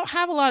US, we don't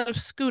have a lot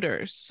of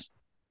scooters,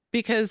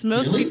 because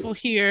most people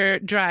here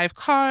drive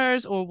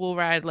cars or will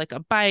ride like a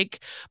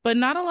bike, but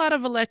not a lot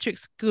of electric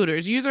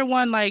scooters. User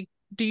one, like,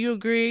 do you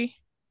agree?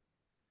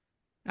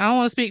 I don't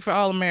want to speak for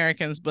all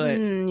Americans, but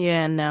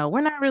no, we're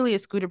not really a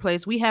scooter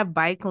place. We have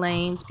bike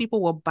lanes. People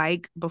will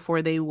bike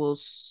before they will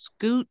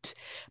scoot.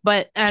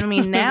 But I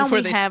mean, now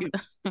we have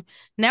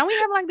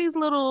like these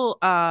little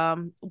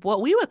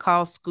what we would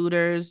call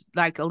scooters,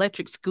 like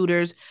electric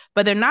scooters,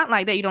 but they're not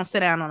like that. You don't sit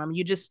down on them.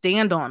 You just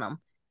stand on them.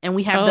 And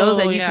we have those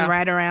that you can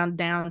ride around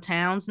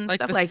downtowns and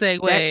stuff like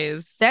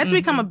Segways. That's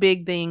become a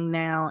big thing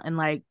now in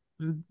like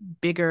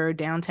bigger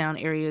downtown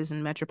areas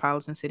and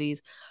metropolitan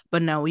cities.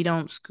 But no, we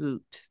don't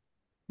scoot.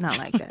 Not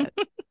like that.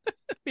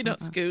 We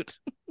don't scoot.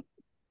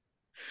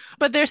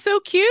 But they're so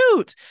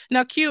cute.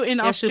 Now, cute in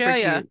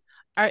Australia.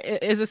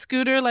 Is a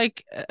scooter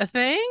like a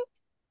thing?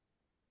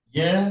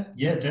 Yeah,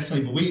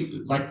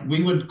 definitely. But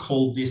we would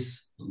call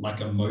this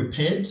like a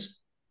moped.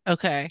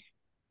 Okay.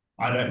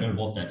 I don't know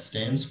what that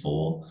stands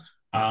for.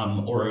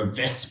 Or a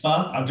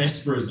Vespa. A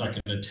Vespa is like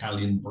an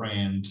Italian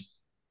brand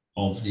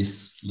of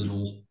this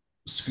little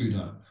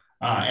scooter.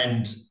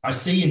 And I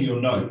see in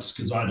your notes,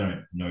 because I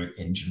don't know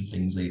engine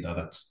things either,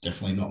 that's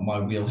definitely not my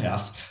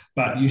wheelhouse,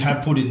 but you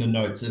have put in the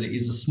notes that it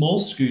is a small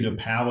scooter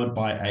powered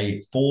by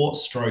a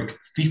 4-stroke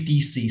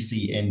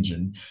 50cc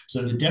engine.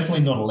 So they're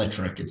definitely not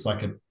electric. It's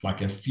like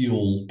a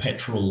fuel,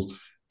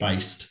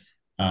 petrol-based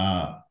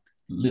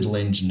little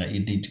engine that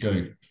you need to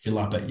go fill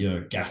up at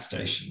your gas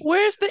station.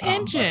 Where's the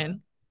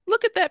engine?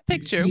 Look at that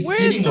picture. He's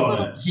sitting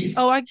on it. He's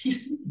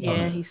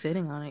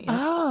sitting on it. Yeah.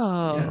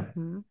 Oh.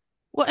 Yeah.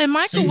 Well, and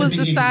Michael was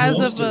the size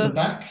of at the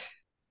back?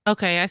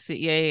 Okay, I see.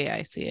 Yeah,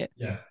 I see it.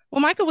 Yeah.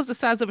 Well, Michael was the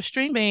size of a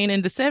string bean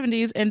in the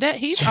 70s, and that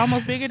he's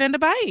almost bigger than Yes. the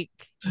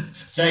bike.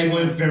 They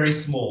were very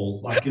small.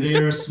 Like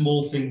they're a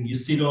small thing. You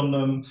sit on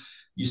them,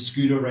 you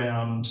scoot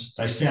around.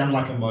 They sound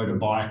like a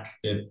motorbike.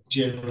 They're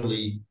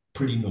generally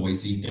pretty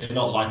noisy. They're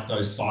not like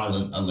those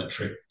silent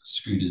electric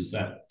scooters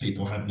that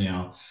people have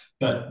now.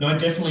 But no,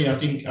 definitely, I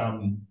think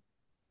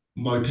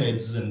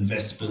mopeds and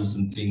Vespas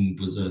and thing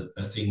was a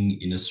thing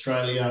in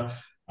Australia.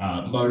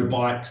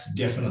 Motorbikes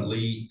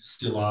definitely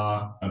still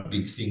are a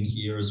big thing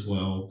here as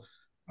well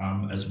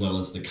as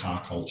the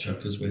car culture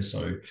because we're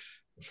so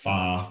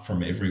far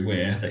from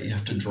everywhere that you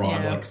have to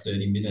drive Yeah. like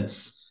 30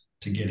 minutes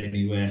to get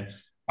anywhere.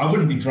 I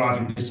wouldn't be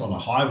driving this on a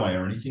highway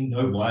or anything.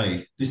 No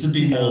way. This would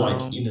be more like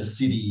No. inner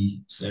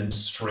city and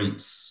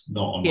streets,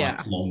 not on Yeah.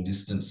 like long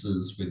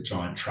distances with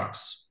giant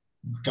trucks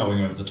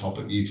going over the top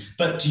of you.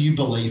 But do you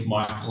believe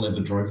Michael ever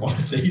drove one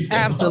of these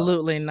ever?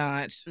 Absolutely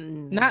not.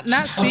 No.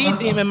 Not Speed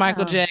Demon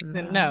Michael Oh,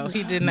 Jackson. No, no.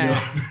 he did No.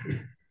 not.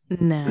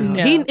 No,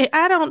 No.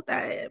 I don't.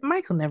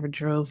 Michael never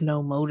drove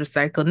no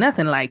motorcycle,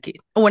 nothing like it,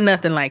 or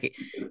nothing like it.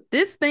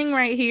 This thing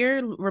right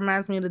here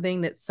reminds me of the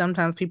thing that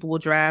sometimes people will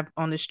drive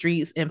on the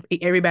streets and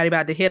everybody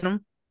about to hit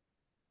them.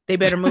 They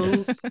better move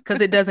Yes.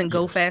 because it doesn't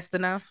go Yes. fast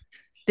enough.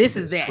 This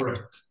is Yes, that.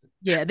 correct.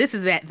 Yeah, this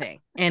is that thing,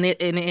 and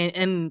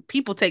and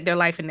people take their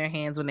life in their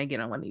hands when they get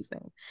on one of these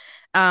things,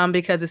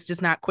 because it's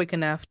just not quick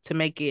enough to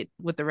make it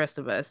with the rest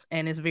of us,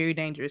 and it's very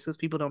dangerous because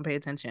people don't pay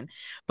attention.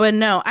 But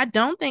no, I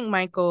don't think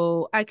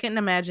Michael. I couldn't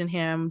imagine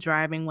him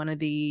driving one of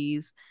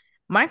these.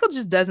 Michael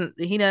just doesn't.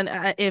 He doesn't.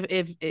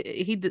 If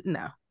he did,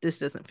 no, this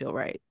doesn't feel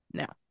right.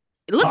 No,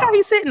 look how Oh,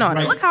 he's sitting on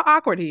it. Look great. how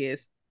awkward he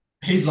is.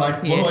 He's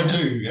like, what do I Yeah.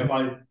 do? Do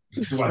I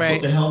put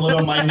Right. the helmet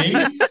on my knee?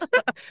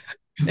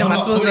 Because Am I'm I not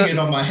supposed putting to? it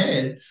on my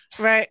head.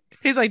 Right.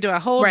 He's like, do I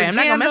hold Right, the I'm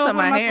not gonna mess handle? up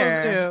What my am I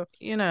supposed to hair.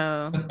 do? And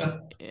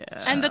the Yeah. Look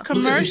at this cute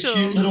commercial,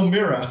 little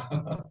mirror.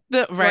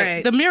 the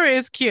Right. mirror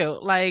is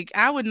cute. Like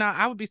I would not,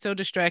 I would be so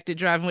distracted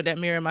driving with that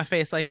mirror in my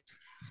face. Like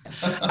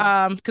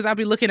because I'll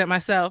be looking at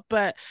myself,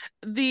 but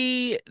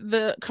the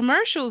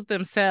commercials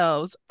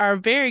themselves are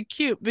very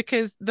cute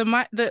because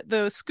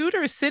the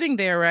scooter is sitting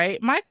there,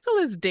 right? Michael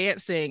is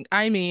dancing,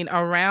 I mean,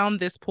 around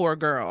this poor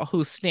girl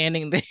who's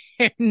standing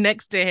there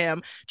next to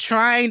him,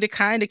 trying to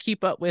kind of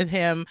keep up with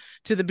him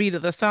to the beat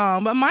of the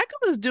song, but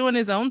Michael is doing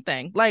his own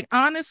thing. Like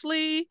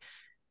honestly,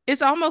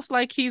 it's almost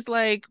like he's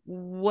like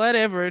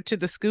whatever to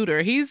the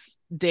scooter. He's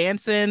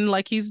dancing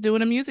like he's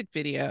doing a music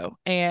video,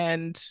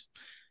 and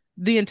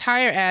the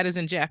entire ad is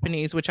in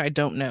Japanese, which I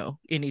don't know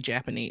any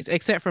Japanese,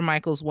 except for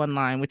Michael's one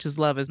line, which is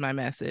 "Love is my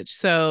message."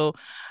 So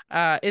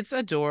it's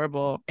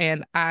adorable.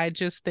 And I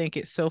just think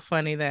it's so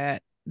funny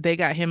that they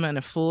got him in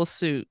a full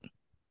suit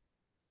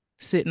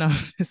sitting on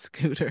a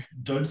scooter.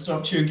 Don't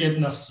stop till you get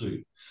enough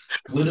suit.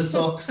 Glitter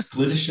socks,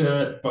 glitter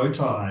shirt, bow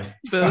tie.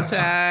 Bow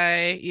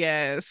tie.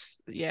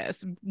 Yes.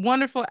 Yes.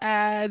 Wonderful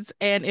ads.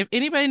 And if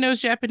anybody knows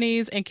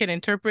Japanese and can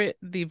interpret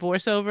the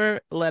voiceover,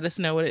 let us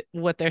know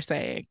what they're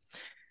saying.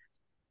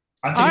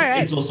 I All think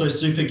right. it's also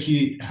super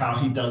cute how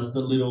he does the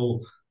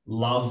little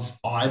love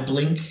eye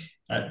blink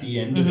at the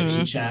end of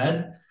Mm-hmm. each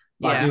ad.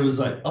 Like Yeah. it was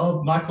like,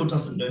 oh, Michael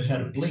doesn't know how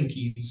to blink.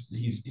 He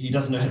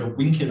doesn't know how to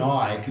wink an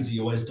eye because he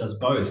always does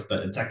both.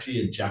 But it's actually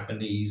a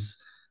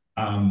Japanese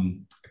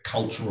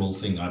cultural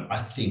thing. I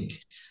think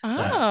that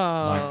like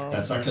Oh.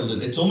 that's like a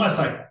little. It's almost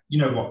like you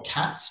know what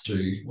cats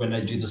do when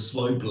they do the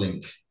slow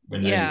blink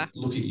when Yeah. they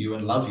look at you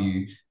and love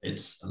you.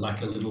 It's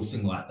like a little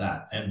thing like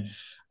that. And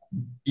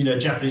you know,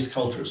 Japanese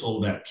culture, it's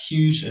all about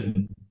cute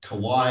and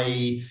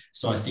kawaii.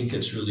 So I think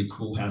it's really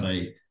cool how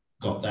they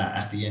got that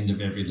at the end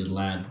of every little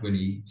ad when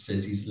he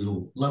says his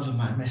little love of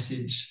my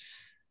message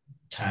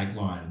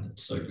tagline.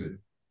 It's so good.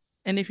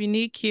 And if you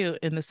need cute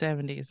in the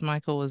 70s,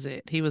 Michael was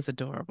it. He was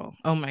adorable.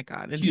 Oh my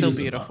God. And Cute so as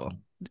a beautiful.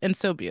 button. And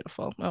so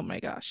beautiful. Oh my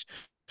gosh.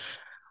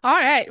 All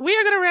right. We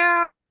are going to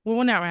round. Well,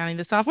 we're not rounding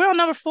this off. We're on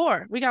number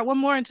 4. We got one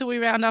more until we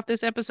round off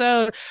this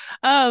episode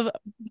of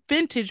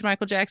vintage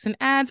Michael Jackson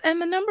ads.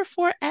 And the number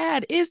 4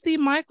 ad is the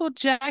Michael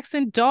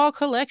Jackson doll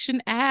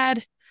collection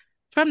ad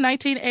from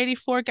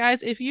 1984.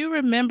 Guys, if you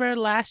remember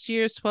last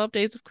year's 12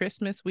 Days of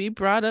Christmas, we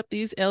brought up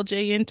these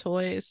LJN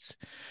toys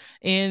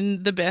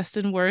in the best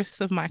and worst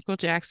of Michael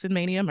Jackson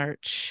Mania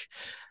merch.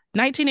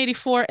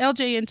 1984,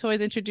 LJN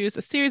Toys introduced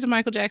a series of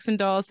Michael Jackson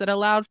dolls that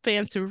allowed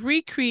fans to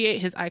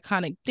recreate his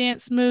iconic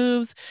dance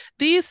moves.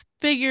 These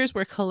figures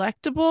were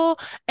collectible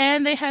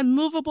and they had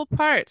movable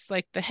parts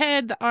like the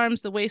head, the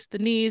arms, the waist, the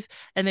knees,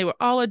 and they were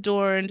all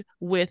adorned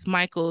with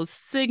Michael's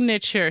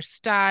signature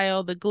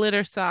style, the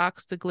glitter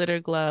socks, the glitter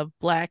glove,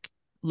 black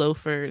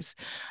loafers.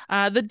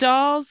 The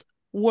dolls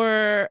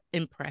were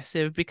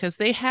impressive because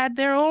they had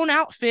their own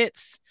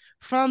outfits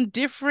from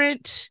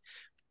different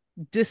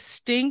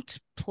distinct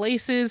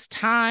places,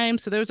 time.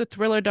 So there was a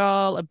Thriller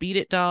doll, a Beat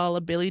It doll,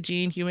 a Billie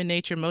Jean, Human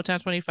Nature,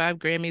 Motown 25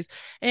 Grammys,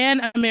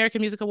 and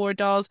American Music Award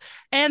dolls.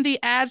 And the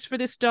ads for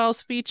this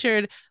dolls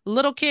featured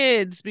little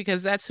kids,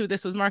 because that's who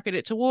this was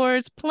marketed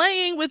towards,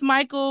 playing with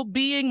Michael,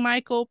 being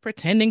Michael,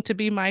 pretending to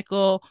be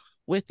Michael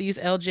with these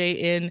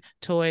LJN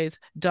Toys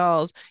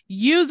dolls.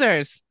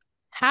 Users,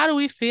 how do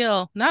we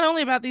feel not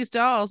only about these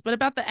dolls, but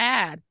about the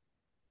ad?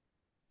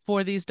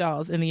 for these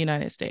dolls in the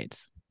United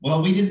States.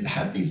 Well, we didn't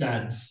have these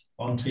ads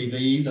on TV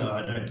either,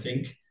 I don't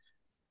think.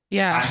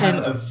 Yeah. I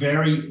have a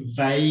very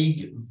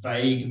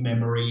vague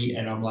memory,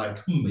 and I'm like,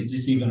 is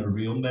this even a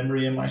real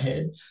memory in my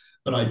head?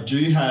 But I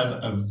do have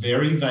a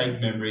very vague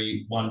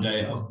memory one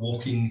day of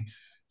walking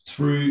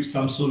through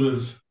some sort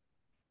of,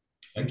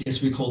 I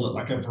guess we call it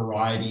like a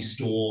variety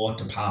store,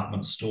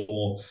 department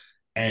store,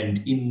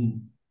 and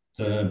in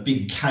the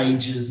big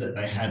cages that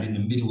they had in the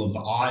middle of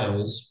the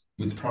aisles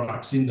with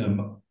products in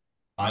them,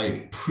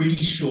 I'm pretty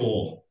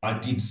sure I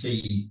did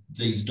see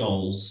these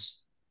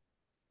dolls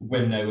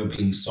when they were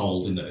being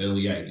sold in the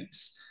early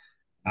 80s.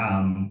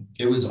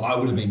 I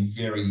would have been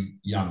very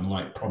young,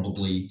 like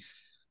probably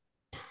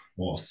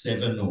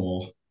 7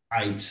 or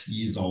 8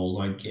 years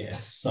old, I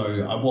guess.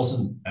 So I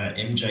wasn't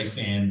an MJ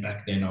fan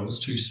back then. I was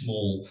too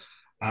small.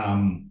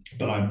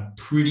 But I'm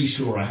pretty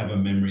sure I have a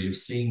memory of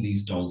seeing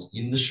these dolls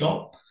in the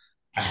shop.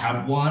 I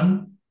have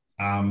one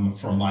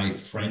from my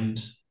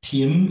friend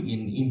Tim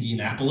in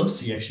Indianapolis.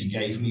 He actually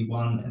gave me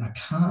one, and I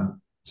can't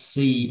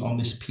see on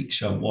this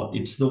picture what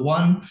it's the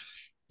one,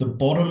 the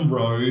bottom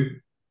row,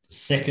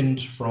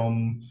 second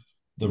from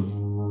the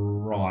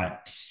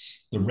right,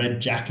 the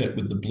red jacket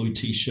with the blue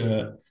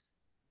t-shirt.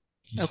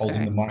 He's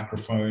holding the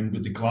microphone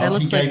with the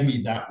glove. He gave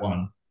me that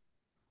one.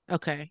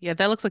 Okay. Yeah,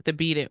 that looks like the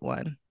Beat It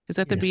one. Is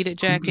that the Beat It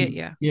jacket?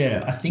 Yeah.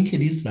 Yeah, I think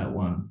it is that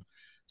one.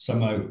 So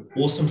my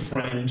awesome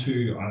friend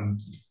who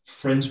I'm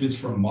friends with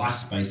from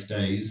MySpace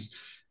days,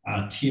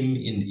 Tim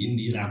in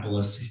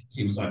Indianapolis,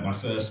 he was like my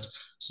first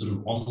sort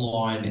of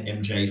online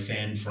MJ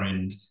fan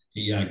friend.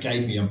 He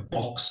gave me a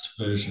boxed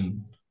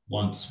version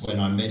once when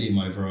I met him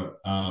over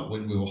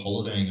when we were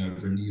holidaying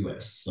over in the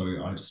US.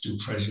 So I still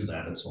treasure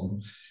that. It's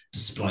on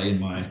display in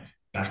my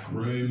back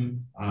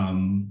room.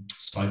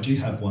 So I do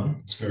have one.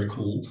 It's very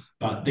cool.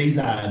 But these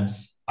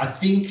ads, I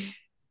think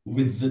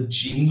with the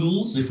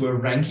jingles, if we're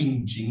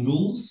ranking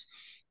jingles,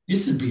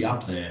 this would be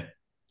up there.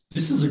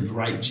 This is a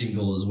great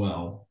jingle as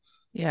well.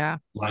 Yeah.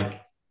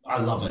 Like,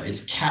 I love it.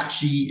 It's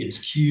catchy, it's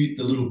cute,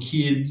 the little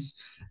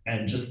kids,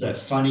 and just that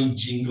funny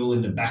jingle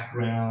in the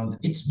background.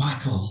 It's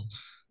Michael.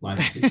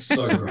 Like, it's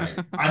so great.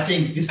 I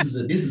think this is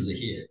a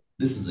hit.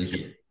 This is a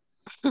hit.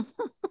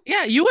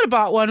 Yeah, you would have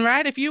bought one,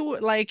 right? If you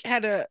like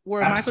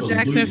were a Michael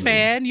Jackson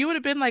fan, you would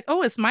have been like,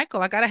 "Oh, it's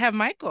Michael. I gotta have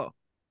Michael."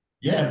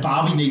 Yeah,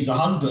 Barbie needs a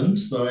husband,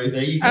 so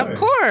there you go. Of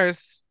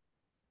course.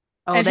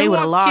 Oh, and they would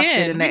have lost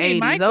it in the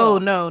 80s. Oh,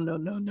 no.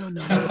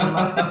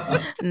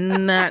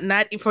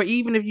 Not for,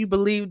 even if you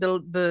believe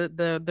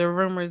the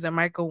rumors that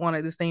Michael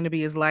wanted this thing to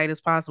be as light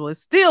as possible,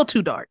 it's still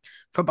too dark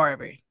for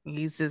Barbie.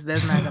 That's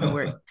not gonna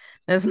work.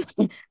 That's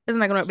not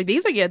gonna work. But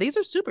these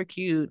are super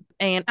cute.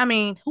 And I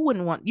mean,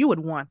 you would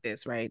want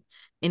this, right?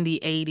 In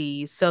the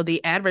 80s. So the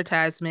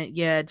advertisement,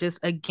 just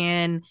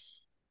again,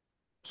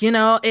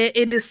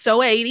 it is so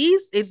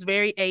 80s. It's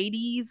very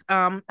 80s.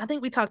 I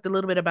think we talked a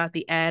little bit about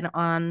the ad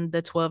on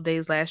the 12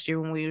 days last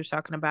year when we were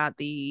talking about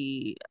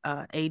the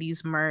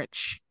 80s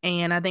merch.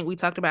 And I think we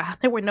talked about how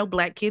there were no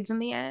black kids in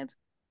the ads.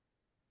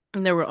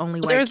 And there were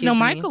only white kids. There's no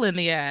Michael in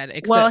the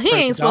ad. Well, he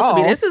ain't supposed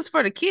to be. This is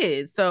for the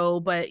kids.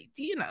 So, but,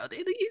 he's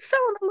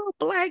selling a little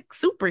black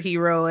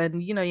superhero,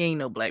 and, you ain't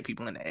no black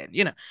people in the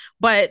ad,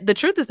 But the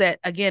truth is that,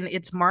 again,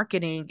 it's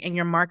marketing, and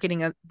you're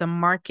marketing the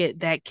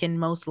market that can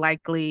most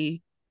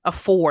likely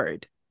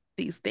afford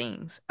these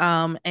things.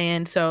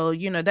 And so,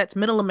 that's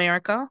middle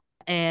America,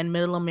 and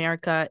middle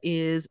America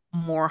is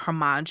more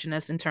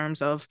homogenous in terms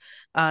of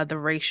the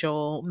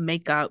racial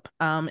makeup.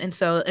 And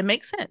so it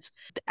makes sense.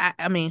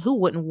 I mean, who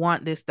wouldn't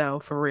want this though,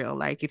 for real?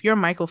 Like, if you're a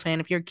Michael fan,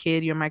 if you're a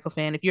kid, you're a Michael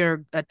fan, if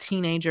you're a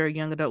teenager, a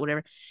young adult,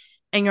 whatever,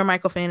 and you're a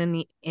Michael fan in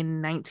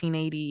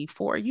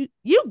 1984, you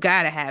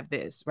gotta have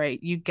this, right?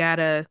 You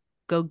gotta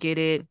go get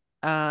it.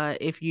 I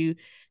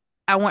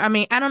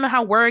don't know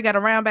how word got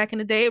around back in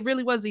the day. It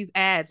really was these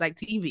ads, like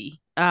TV.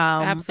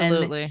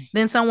 Absolutely. And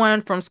then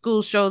someone from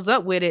school shows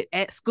up with it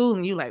at school,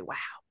 and you like, wow,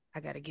 I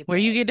gotta get. Where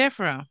you get that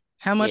from?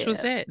 How much was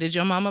that? Did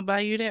your mama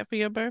buy you that for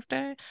your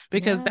birthday?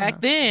 Because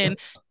back then,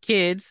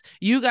 kids,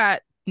 you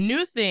got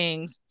new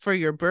things for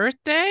your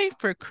birthday,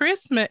 for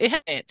Christmas.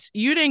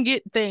 You didn't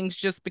get things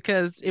just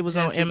because it was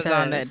on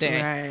Amazon that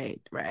day.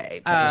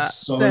 Right. That's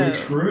so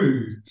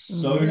true.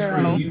 So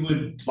true. You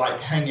would like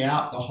hang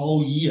out the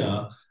whole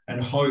year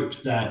and hope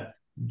that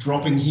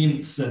dropping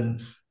hints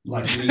and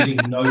like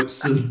leaving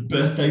notes and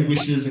birthday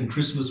wishes and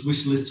Christmas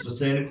wish lists for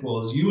Santa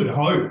Claus, you would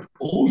hope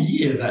all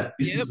year that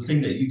this is the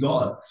thing that you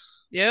got.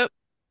 Yep.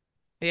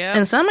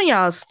 And some of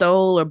y'all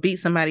stole or beat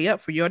somebody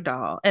up for your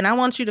doll, and I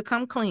want you to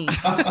come clean.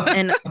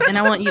 and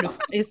I want you to,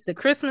 it's the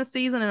Christmas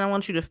season, and I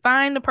want you to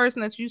find the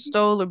person that you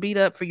stole or beat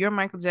up for your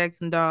Michael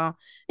Jackson doll,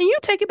 and you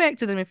take it back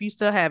to them if you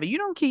still have it. You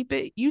don't keep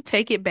it, you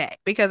take it back,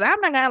 because I'm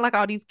not gonna act like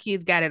all these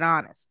kids got it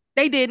honest.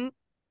 They didn't.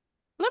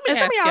 And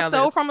some of y'all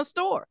stole from a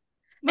store.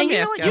 And you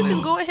know what? You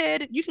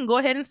can go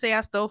ahead and say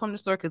I stole from the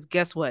store, because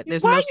guess what?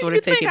 There's no store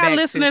to take it back to. Our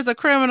listeners are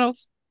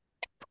criminals.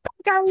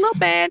 Got a little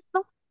bad.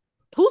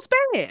 Who's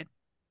bad?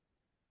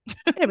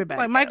 Everybody.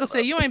 Like Michael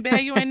said, you ain't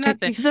bad, you ain't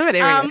nothing. Let me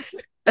ask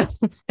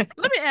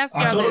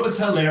you. I thought it was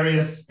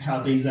hilarious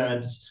how these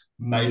ads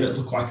made it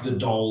look like the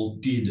doll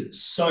did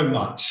so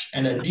much.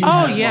 And it did Oh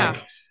have yeah.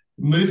 like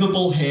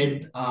movable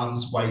head,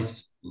 arms,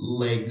 waist,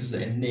 legs,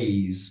 and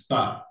knees.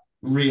 But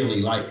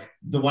really, like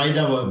the way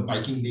they were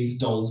making these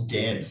dolls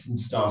dance and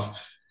stuff,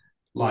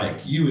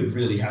 like you would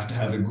really have to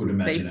have a good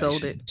They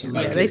sold it. imagination to Yeah,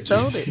 make they it do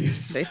sold it.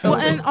 this. They Well, sold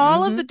it. and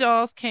all of Mhm. the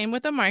dolls came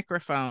with a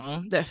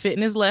microphone that fit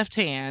in his left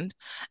hand.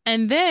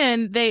 And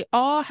then they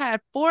all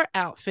had 4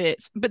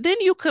 outfits, but then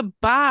you could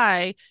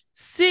buy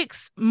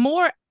 6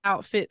 more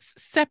outfits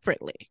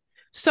separately.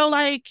 So,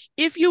 like,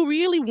 if you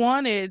really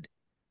wanted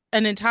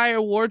an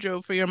entire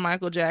wardrobe for your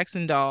Michael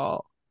Jackson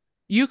doll,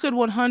 you could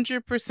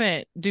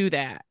 100% do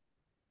that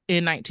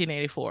in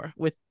 1984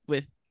 with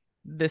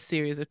this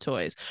series of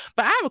toys.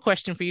 But I have a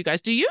question for you guys.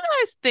 Do you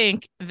guys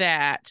think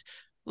that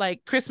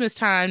like Christmas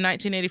time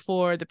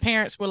 1984 the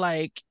parents were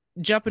like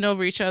jumping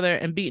over each other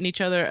and beating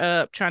each other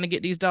up trying to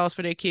get these dolls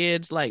for their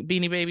kids like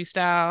Beanie Baby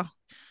style?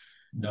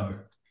 No.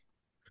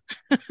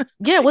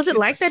 Yeah, was it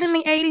like that in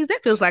the 80s? That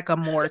feels like a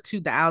more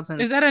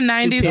 2000s Is that a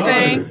 90s stupidity.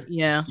 thing? No.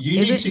 Yeah.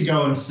 You Is need it? to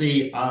go and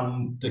see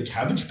the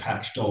Cabbage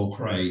Patch doll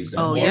craze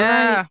and Oh, what you're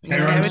right. Yeah,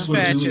 parents Cabbage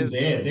were doing Patches.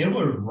 there. There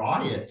were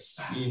riots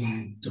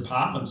in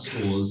department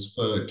stores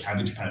for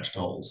Cabbage Patch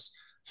dolls,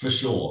 for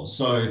sure.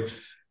 So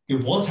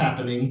it was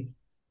happening.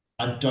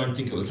 I don't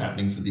think it was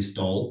happening for this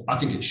doll. I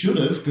think it should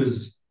have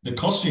because the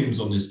costumes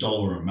on this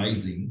doll are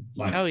amazing.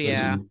 Oh Like the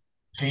yeah. little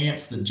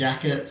pants, the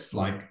jackets,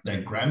 like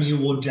that Grammy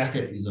Award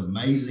jacket is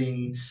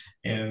amazing.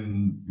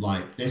 And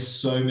like there's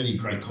so many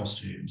great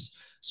costumes.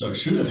 So it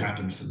should have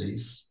happened for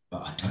these,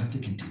 but I don't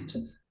think it did.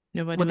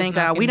 Nobody Well, was thank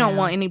God we knocking don't down.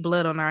 want any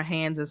blood on our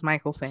hands as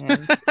Michael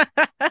fans.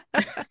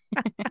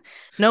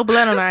 No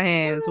blood on our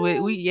hands.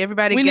 We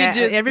everybody We need got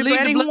to leave the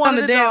everybody who blood on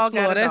wanted the a dance dog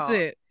got floor. a That's dog.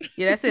 it.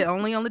 Yeah, that's it.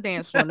 Only on the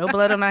dance floor. No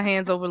blood on our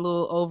hands over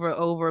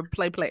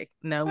play.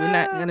 No, we're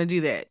not gonna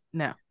do that.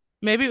 No.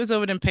 Maybe it was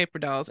over them paper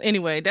dolls.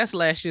 Anyway, that's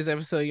last year's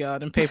episode, y'all.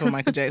 Them paper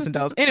Michael Jackson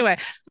dolls. Anyway,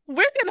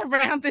 we're gonna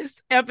round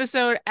this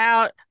episode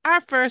out.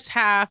 Our first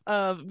half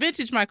of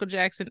vintage Michael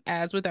Jackson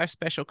ads with our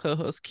special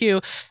co-host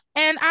Q.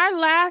 And our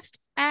last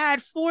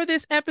ad for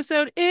this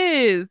episode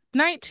is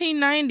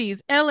 1990s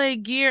LA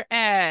Gear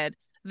ad.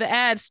 The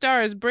ad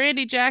stars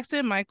Brandy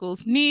Jackson,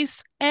 Michael's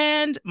niece,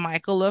 and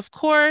Michael, of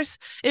course.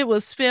 It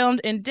was filmed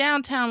in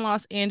downtown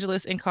Los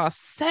Angeles and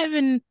cost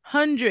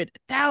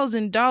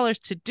 $700,000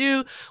 to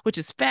do, which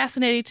is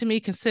fascinating to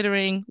me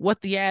considering what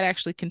the ad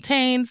actually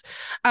contains.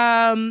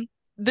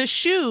 The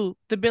shoe,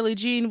 the Billie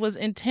Jean, was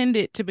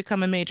intended to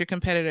become a major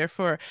competitor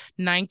for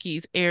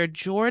Nike's Air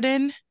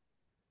Jordan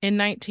in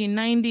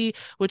 1990,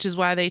 which is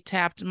why they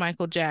tapped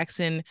Michael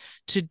Jackson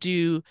to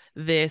do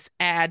this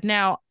ad.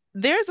 Now,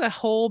 there's a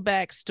whole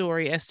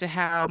backstory as to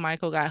how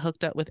Michael got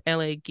hooked up with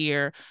LA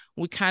Gear.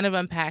 We kind of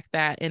unpacked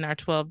that in our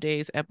 12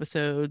 Days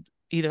episode,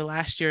 either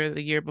last year or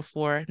the year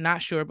before.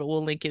 Not sure, but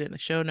we'll link it in the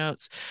show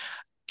notes.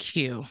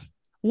 Q,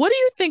 what do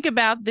you think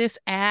about this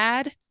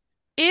ad?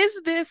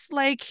 Is this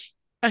like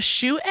a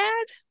shoe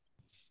ad?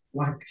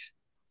 Like,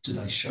 do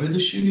they show the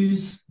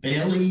shoes?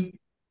 Barely.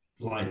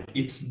 Like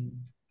it's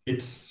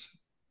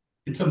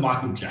a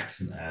Michael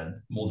Jackson ad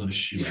more than a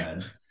shoe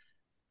ad.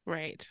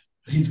 Right.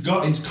 His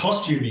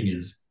costuming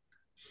is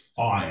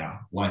fire.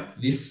 Like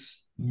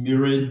this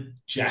mirrored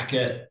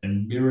jacket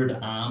and mirrored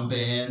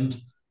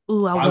armband.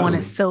 Ooh, I want it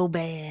would- so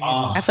bad.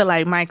 I feel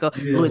like Michael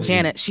really? with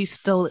Janet. She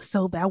stole it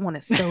so bad. I want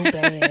it so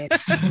bad.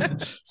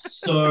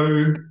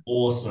 So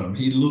awesome.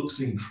 He looks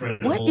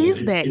incredible. What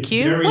is that, it's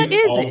Q? very What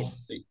is it?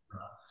 off-theme.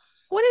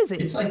 What is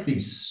it? It's like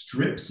these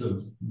strips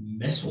of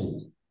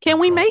metal. Can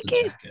we across make the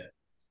it? jacket.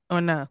 Or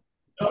no?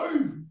 No,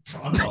 I'm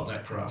not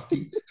that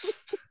crafty.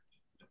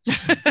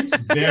 It's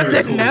very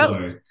Said cool no.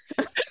 though.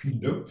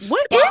 Nope.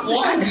 What But is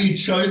why it? have you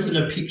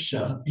chosen a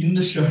picture in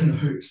the show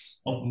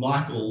notes of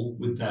Michael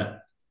with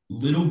that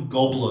little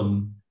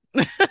goblin,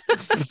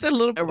 The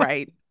little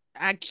Right.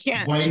 I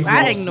can't. Wade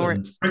I Robson? ignore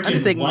it. I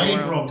just Freaking ignore Wade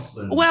him.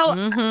 Robson. Well,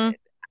 Mhm.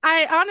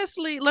 I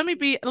honestly let me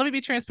be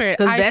transparent.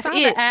 'Cause I that's saw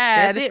it. the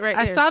ad. That's it right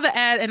I there. saw the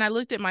ad and I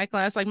looked at Michael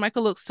and I was like,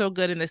 Michael looks so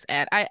good in this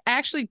ad. I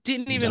actually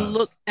didn't He even does.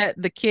 look at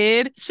the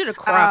kid. Should have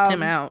cropped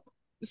him Um, out.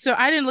 So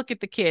I didn't look at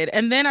the kid.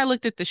 And then I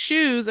looked at the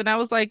shoes and I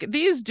was like,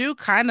 these do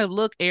kind of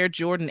look Air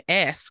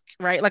Jordan-esque,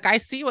 right? Like I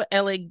see what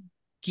LA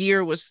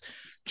Gear was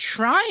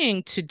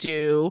trying to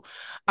do.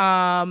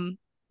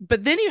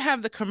 But then you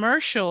have the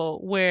commercial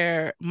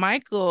where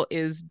Michael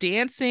is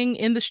dancing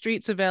in the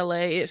streets of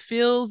LA. It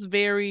feels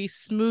very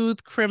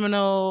Smooth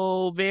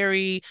Criminal,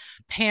 very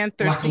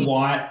Panther Black and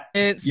white.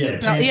 Yeah,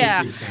 Panther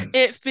yeah. sequence.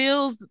 It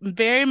feels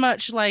very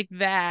much like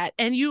that.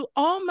 And you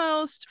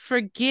almost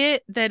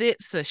forget that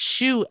it's a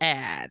shoe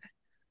ad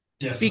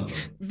Definitely.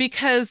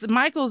 because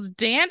Michael's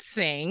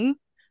dancing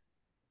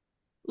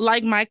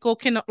like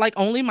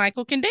only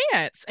Michael can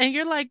dance. And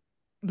you're like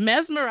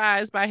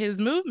mesmerized by his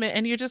movement.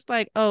 And you're just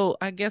like, oh,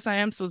 I guess I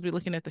am supposed to be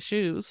looking at the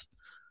shoes.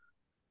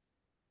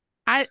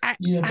 Yeah, I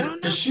but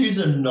don't the know. shoes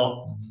are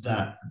not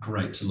that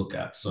great to look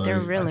at. So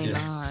They're I really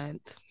guess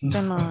not.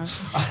 They're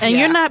not. And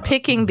you're Yeah. not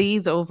picking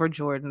these over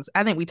Jordans.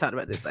 I think we talked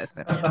about this last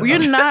time. Well, you're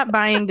not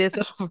buying this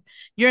over.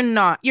 You're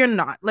not. You're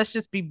not. Let's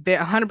just be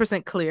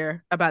 100%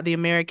 clear about the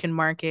American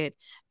market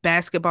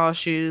basketball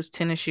shoes,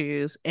 tennis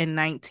shoes in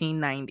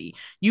 1990.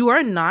 You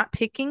are not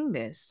picking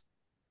this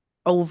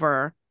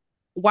over.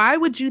 Why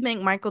would you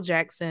think Michael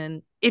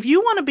Jackson, if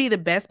you want to be the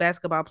best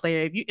basketball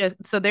player, if you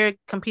so they're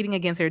competing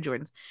against Air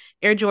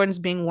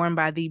Jordans being worn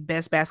by the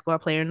best basketball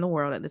player in the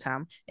world at the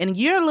time, and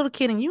you're a little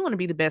kid and you want to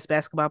be the best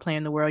basketball player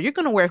in the world, you're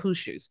going to wear whose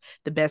shoes?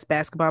 The best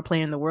basketball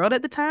player in the world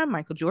at the time,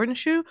 Michael Jordan's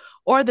shoe,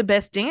 or the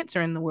best dancer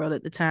in the world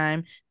at the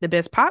time, the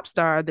best pop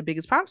star, the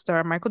biggest pop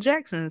star, Michael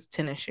Jackson's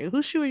tennis shoe?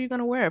 Whose shoe are you going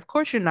to wear? Of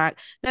course you're not.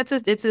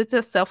 It's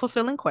a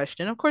self-fulfilling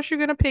question. Of course you're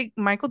going to pick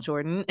Michael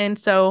Jordan, and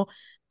so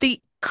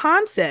the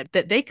concept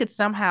that they could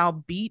somehow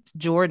beat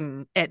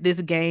Jordan at this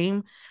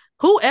game,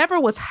 whoever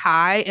was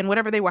high and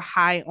whatever they were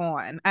high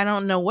on, I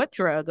don't know what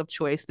drug of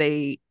choice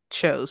they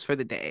chose for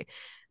the day,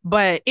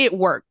 but it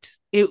worked.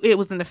 It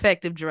was an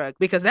effective drug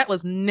because that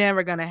was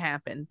never going to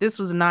happen. This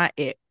was not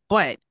it.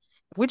 But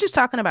if we're just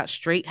talking about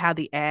straight how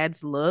the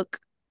ads look,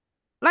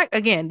 like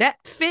again, that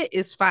fit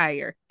is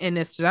fire in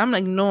this. I'm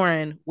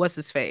ignoring what's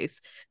his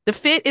face. The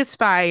fit is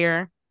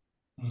fire.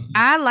 Mhm.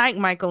 I like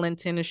Michael in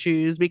tennis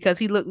shoes because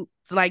he looks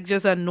like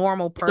just a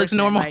normal person. Looks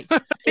normal. Like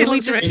He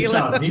looks It regular.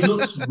 does. He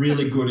looks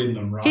really good in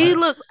them, right? he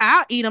looks.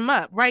 I'll eat him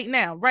up right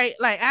now. Right,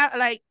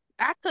 I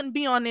couldn't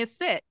be on this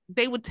set.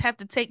 They would have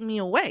to take me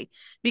away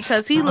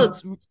because he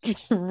looks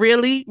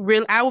really,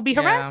 really. I would be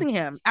Yeah. harassing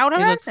him. I would He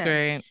harass looks him.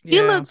 great. He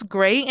Yeah. looks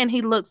great, and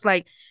he looks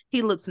like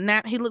he looks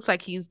not. He looks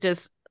like he's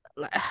just.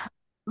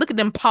 Look at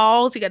them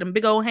paws. He got them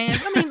big old hands.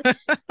 I mean,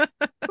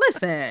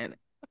 listen.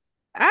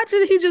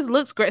 He just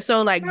looks great.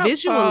 So like Not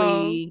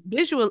visually,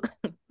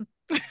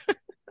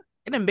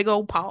 and them big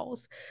old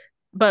paws.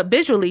 But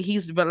visually,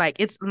 he's like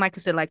it's like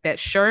I said, like that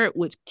shirt,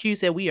 which Q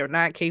said we are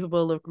not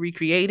capable of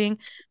recreating.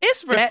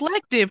 It's That's-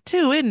 reflective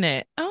too, isn't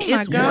it? Oh my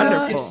It's god.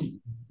 wonderful. It's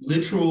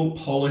literal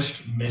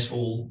polished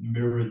metal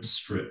mirrored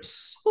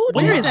strips. Who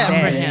on did the that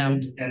for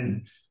armband him?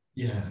 And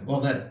yeah,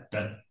 well, that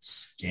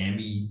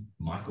scammy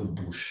Michael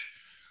Bush.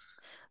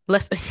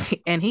 Let's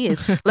and he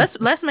is.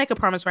 Let's make a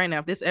promise right now.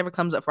 If this ever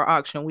comes up for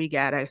auction, we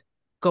gotta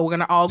go. We're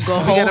gonna all go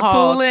We whole gotta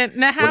hog. pull in.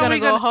 Now We're how are gonna we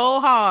go gonna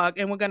whole hog,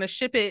 and we're gonna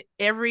ship it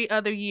every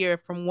other year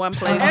from one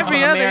place Every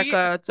from other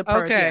America to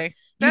Perth. Yeah. Okay.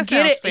 You That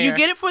get sounds it. You fair.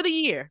 get it for the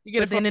year. You get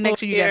it but then for the a next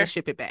full year you gotta year.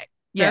 ship it back.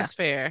 Yeah, That's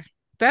fair.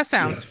 That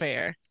sounds Yeah.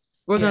 fair.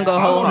 we're gonna Yeah. go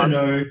I whole want to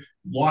hog. know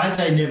why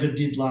they never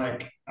did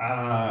like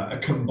a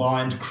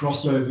combined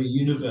crossover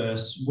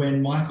universe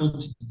when Michael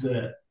did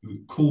the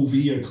cool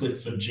video clip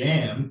for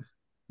Jam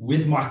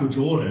with Michael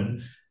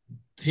Jordan.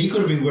 He could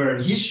have been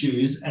wearing his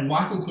shoes and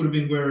Michael could have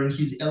been wearing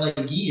his LA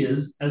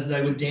Gears as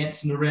they were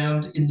dancing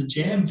around in the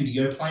Jam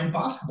video playing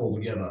basketball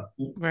together. That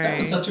was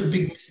Right. such a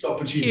big missed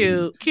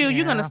opportunity. Q,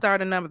 you're gonna Yeah.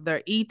 start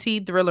another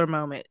ET thriller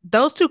moment.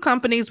 Those two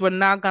companies were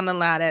not gonna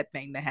allow that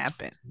thing to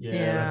happen. Yeah,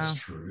 Yeah. that's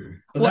true.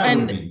 But Well, that would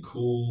and have been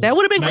cool. That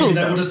would have been Maybe cool,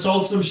 they though. would have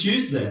sold some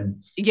shoes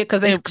then. Yeah,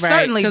 because they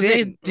certainly because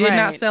did. they did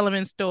not Right. sell them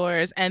in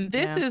stores. And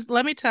this Yeah. is,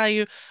 let me tell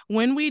you,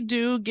 when we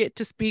do get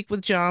to speak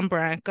with John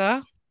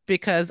Branca,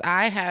 because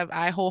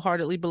I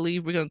wholeheartedly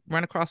believe we're gonna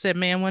run across that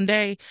man one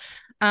day.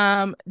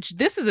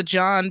 This is a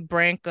John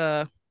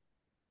Branca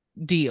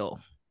deal.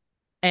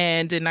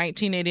 And in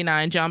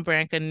 1989, John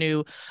Branca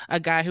knew a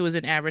guy who was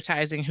in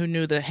advertising who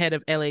knew the head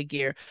of LA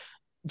Gear.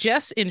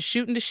 Just in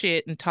shooting the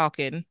shit and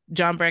talking,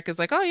 John Branca's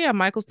like, oh yeah,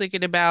 Michael's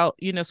thinking about,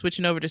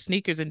 switching over to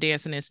sneakers and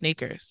dancing in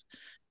sneakers.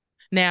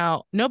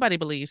 Now, nobody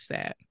believes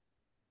that.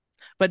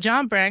 But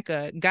John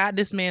Branca got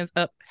this man's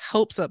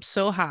hopes up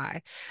so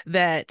high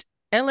that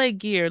LA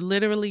Gear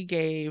literally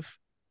gave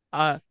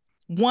 1/5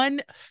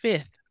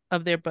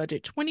 of their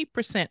budget,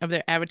 20% of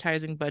their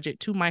advertising budget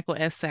to Michael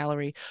S.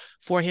 salary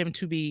for him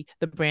to be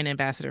the brand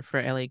ambassador for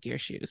LA Gear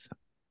shoes.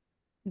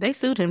 They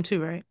sued him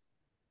too, right?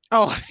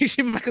 Oh,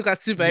 Michael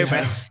got sued by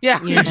everybody.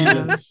 Yeah.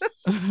 Yeah.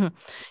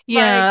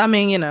 Yeah, I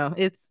mean,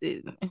 it's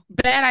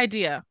bad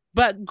idea,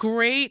 but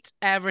great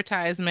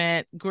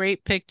advertisement,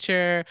 great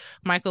picture.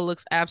 Michael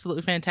looks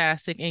absolutely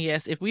fantastic. And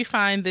yes, if we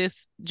find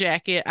this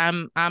jacket,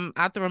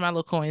 I'll throw my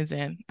little coins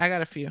in. I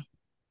got a few.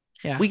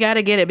 Yeah. we got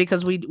to get it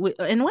because we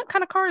and what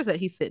kind of car is that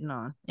he's sitting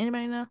on?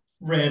 Anybody know?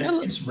 Red.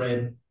 It's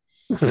red.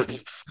 That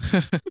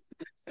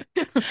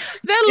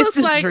looks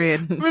like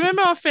red.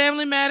 Remember on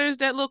Family Matters,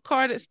 that little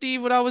car that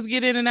Steve would always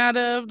get in and out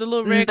of, the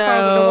little red car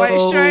with the white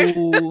stripe?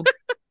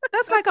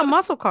 That's like a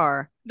muscle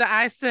car. The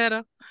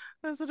Isetta.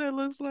 That's what it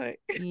looks like.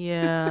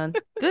 Yeah.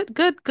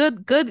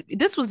 Good.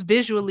 This was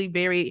visually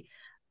very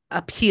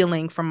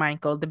appealing for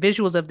Michael. The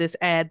visuals of this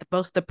ad,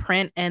 both the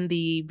print and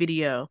the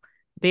video,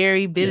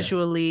 very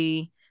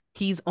visually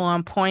he's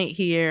on point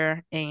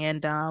here.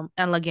 And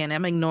again,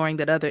 I'm ignoring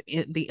the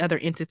other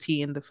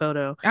entity in the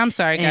photo. I'm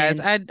sorry, guys.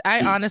 I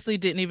honestly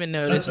didn't even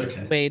notice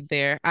Wade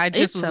there. I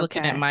just was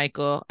looking at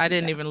Michael. I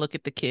didn't even look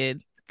at the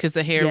kid because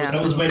the hair was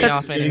That was when he he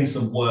was getting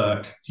some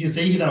work. You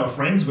see, they were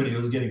friends when he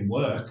was getting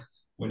work.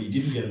 when he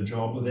didn't get a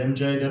job with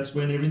MJ, that's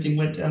when everything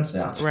went down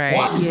south. Right.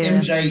 Why is Yeah.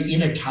 MJ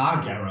in a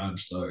car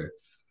garage though?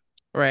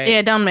 Right. Yeah,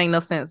 it don't make no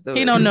sense.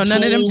 He don't know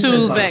none of them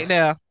tools back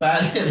there.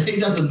 He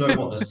doesn't know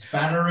what a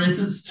spanner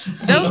is.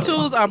 Those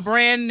tools are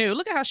brand new.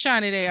 Look at how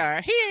shiny they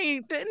are.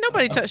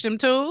 Nobody touched them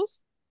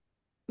tools.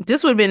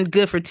 This would have been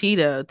good for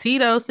Tito.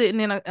 Tito sitting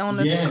on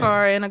the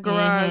car in a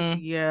garage. Mhm.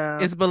 Yeah.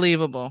 It's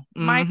believable.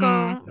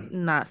 Michael,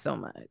 not so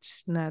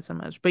much. Not so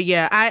much. But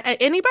yeah,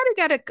 anybody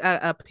got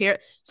a pair?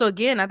 So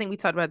again, I think we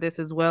talked about this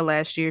as well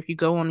last year. If you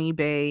go on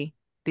eBay,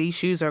 these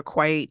shoes are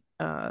quite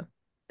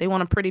they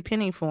want a pretty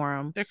penny for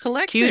them. They're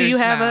collectors. Q, do you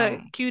have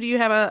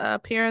now. a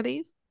pair of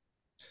these?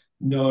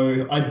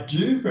 No, I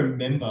do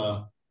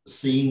remember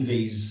seeing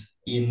these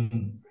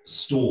in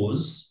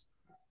stores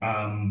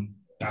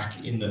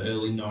back in the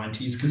early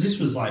 90s, because this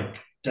was like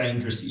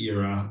dangerous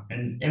era,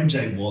 and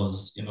MJ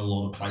was in a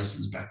lot of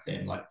places back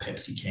then, like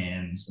Pepsi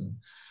cans and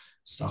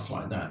stuff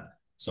like that.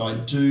 So I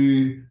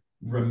do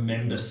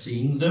remember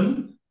seeing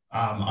them.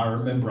 I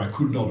remember I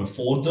could not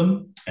afford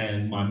them,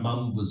 and my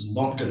mum was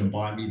not going to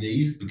buy me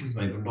these because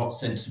they were not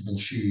sensible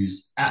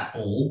shoes at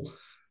all.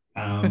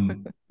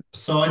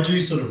 So I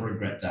do sort of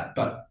regret that.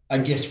 But I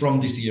guess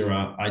from this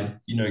era, I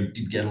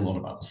did get a lot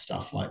of other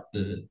stuff like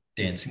the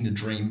Dancing the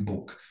Dream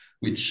book,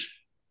 which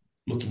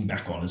looking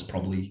back on is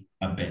probably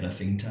a better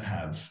thing to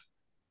have.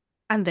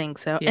 I think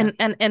so. Yeah.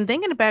 And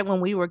thinking back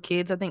when we were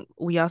kids, I think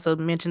we also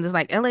mentioned this,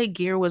 like LA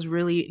Gear was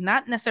really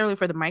not necessarily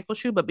for the Michael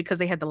shoe, but because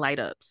they had the light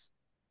ups.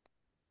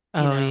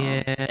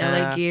 Yeah.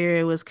 LA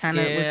Gear was kind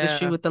of was the Yeah.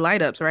 shoe with the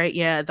light ups, right?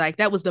 Yeah, like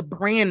that was the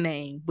brand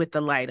name with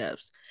the light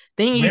ups.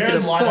 Then you Where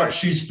could are light up course,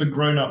 shoes for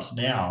grown-ups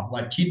now?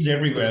 Like kids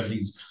everywhere have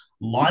these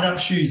light up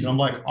shoes. And I'm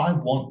like, I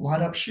want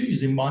light up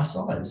shoes in my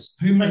size.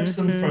 Who makes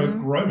them for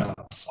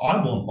grown-ups? I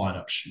want light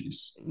up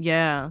shoes.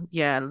 Yeah.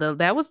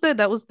 That was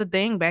the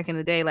thing back in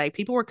the day. Like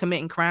people were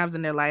committing crimes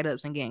in their light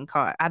ups and getting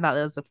caught. I thought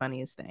that was the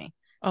funniest thing.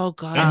 Oh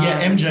God. And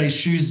yeah, MJ's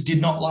shoes did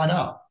not light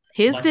up.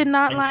 His Like, did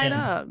not again, light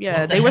up. Yeah,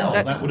 what the they were hell?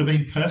 That would have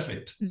been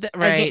perfect.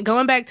 Right. again,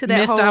 going back to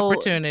that Missed whole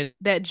opportunity.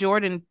 that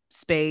Jordan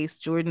space.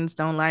 Jordans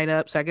don't light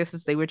up, so I guess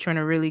they were trying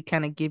to really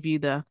kind of give you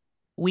the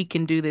 "we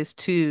can do this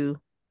too"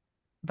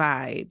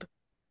 vibe.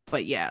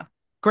 But yeah,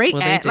 great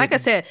Well, they ad. Like I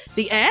didn't. said,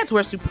 the ads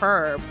were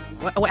superb.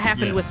 What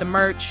happened Yeah. with the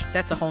merch?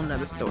 That's a whole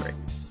nother story.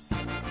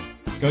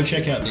 Go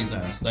check out these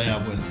ads. They are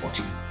worth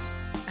watching.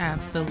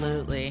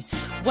 Absolutely.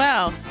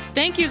 Well,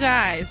 thank you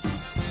guys.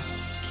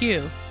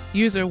 Q,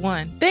 user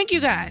 1. Thank you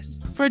guys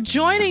for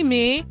joining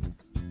me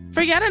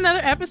for yet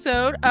another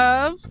episode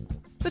of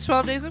the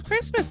 12 Days of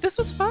Christmas. This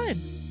was fun.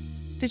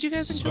 Did you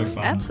guys So enjoy?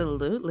 fun.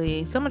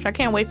 Absolutely, so much. I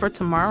can't wait for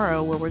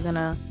tomorrow where we're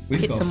gonna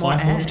We've get got some more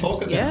 5 more to ads.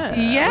 talk about.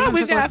 Yeah, we're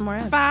we've gonna talk about got some more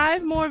ads.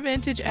 5 more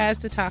vintage ads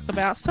to talk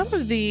about. Some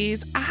of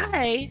these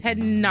I had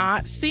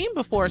not seen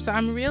before, so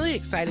I'm really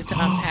excited to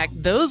unpack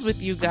those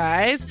with you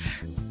guys.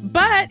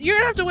 But you're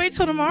gonna have to wait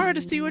till tomorrow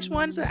to see which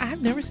ones that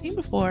I've never seen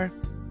before.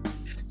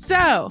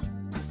 So,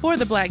 for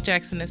the Black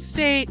Jackson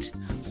Estate,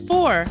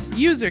 for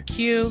User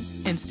Q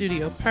in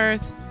Studio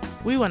Perth,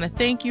 we want to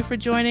thank you for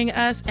joining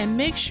us, and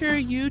make sure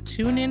you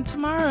tune in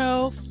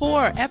tomorrow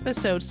for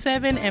episode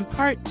 7 and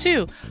part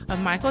 2 of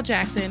Michael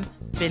Jackson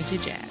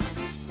Vintage Ads.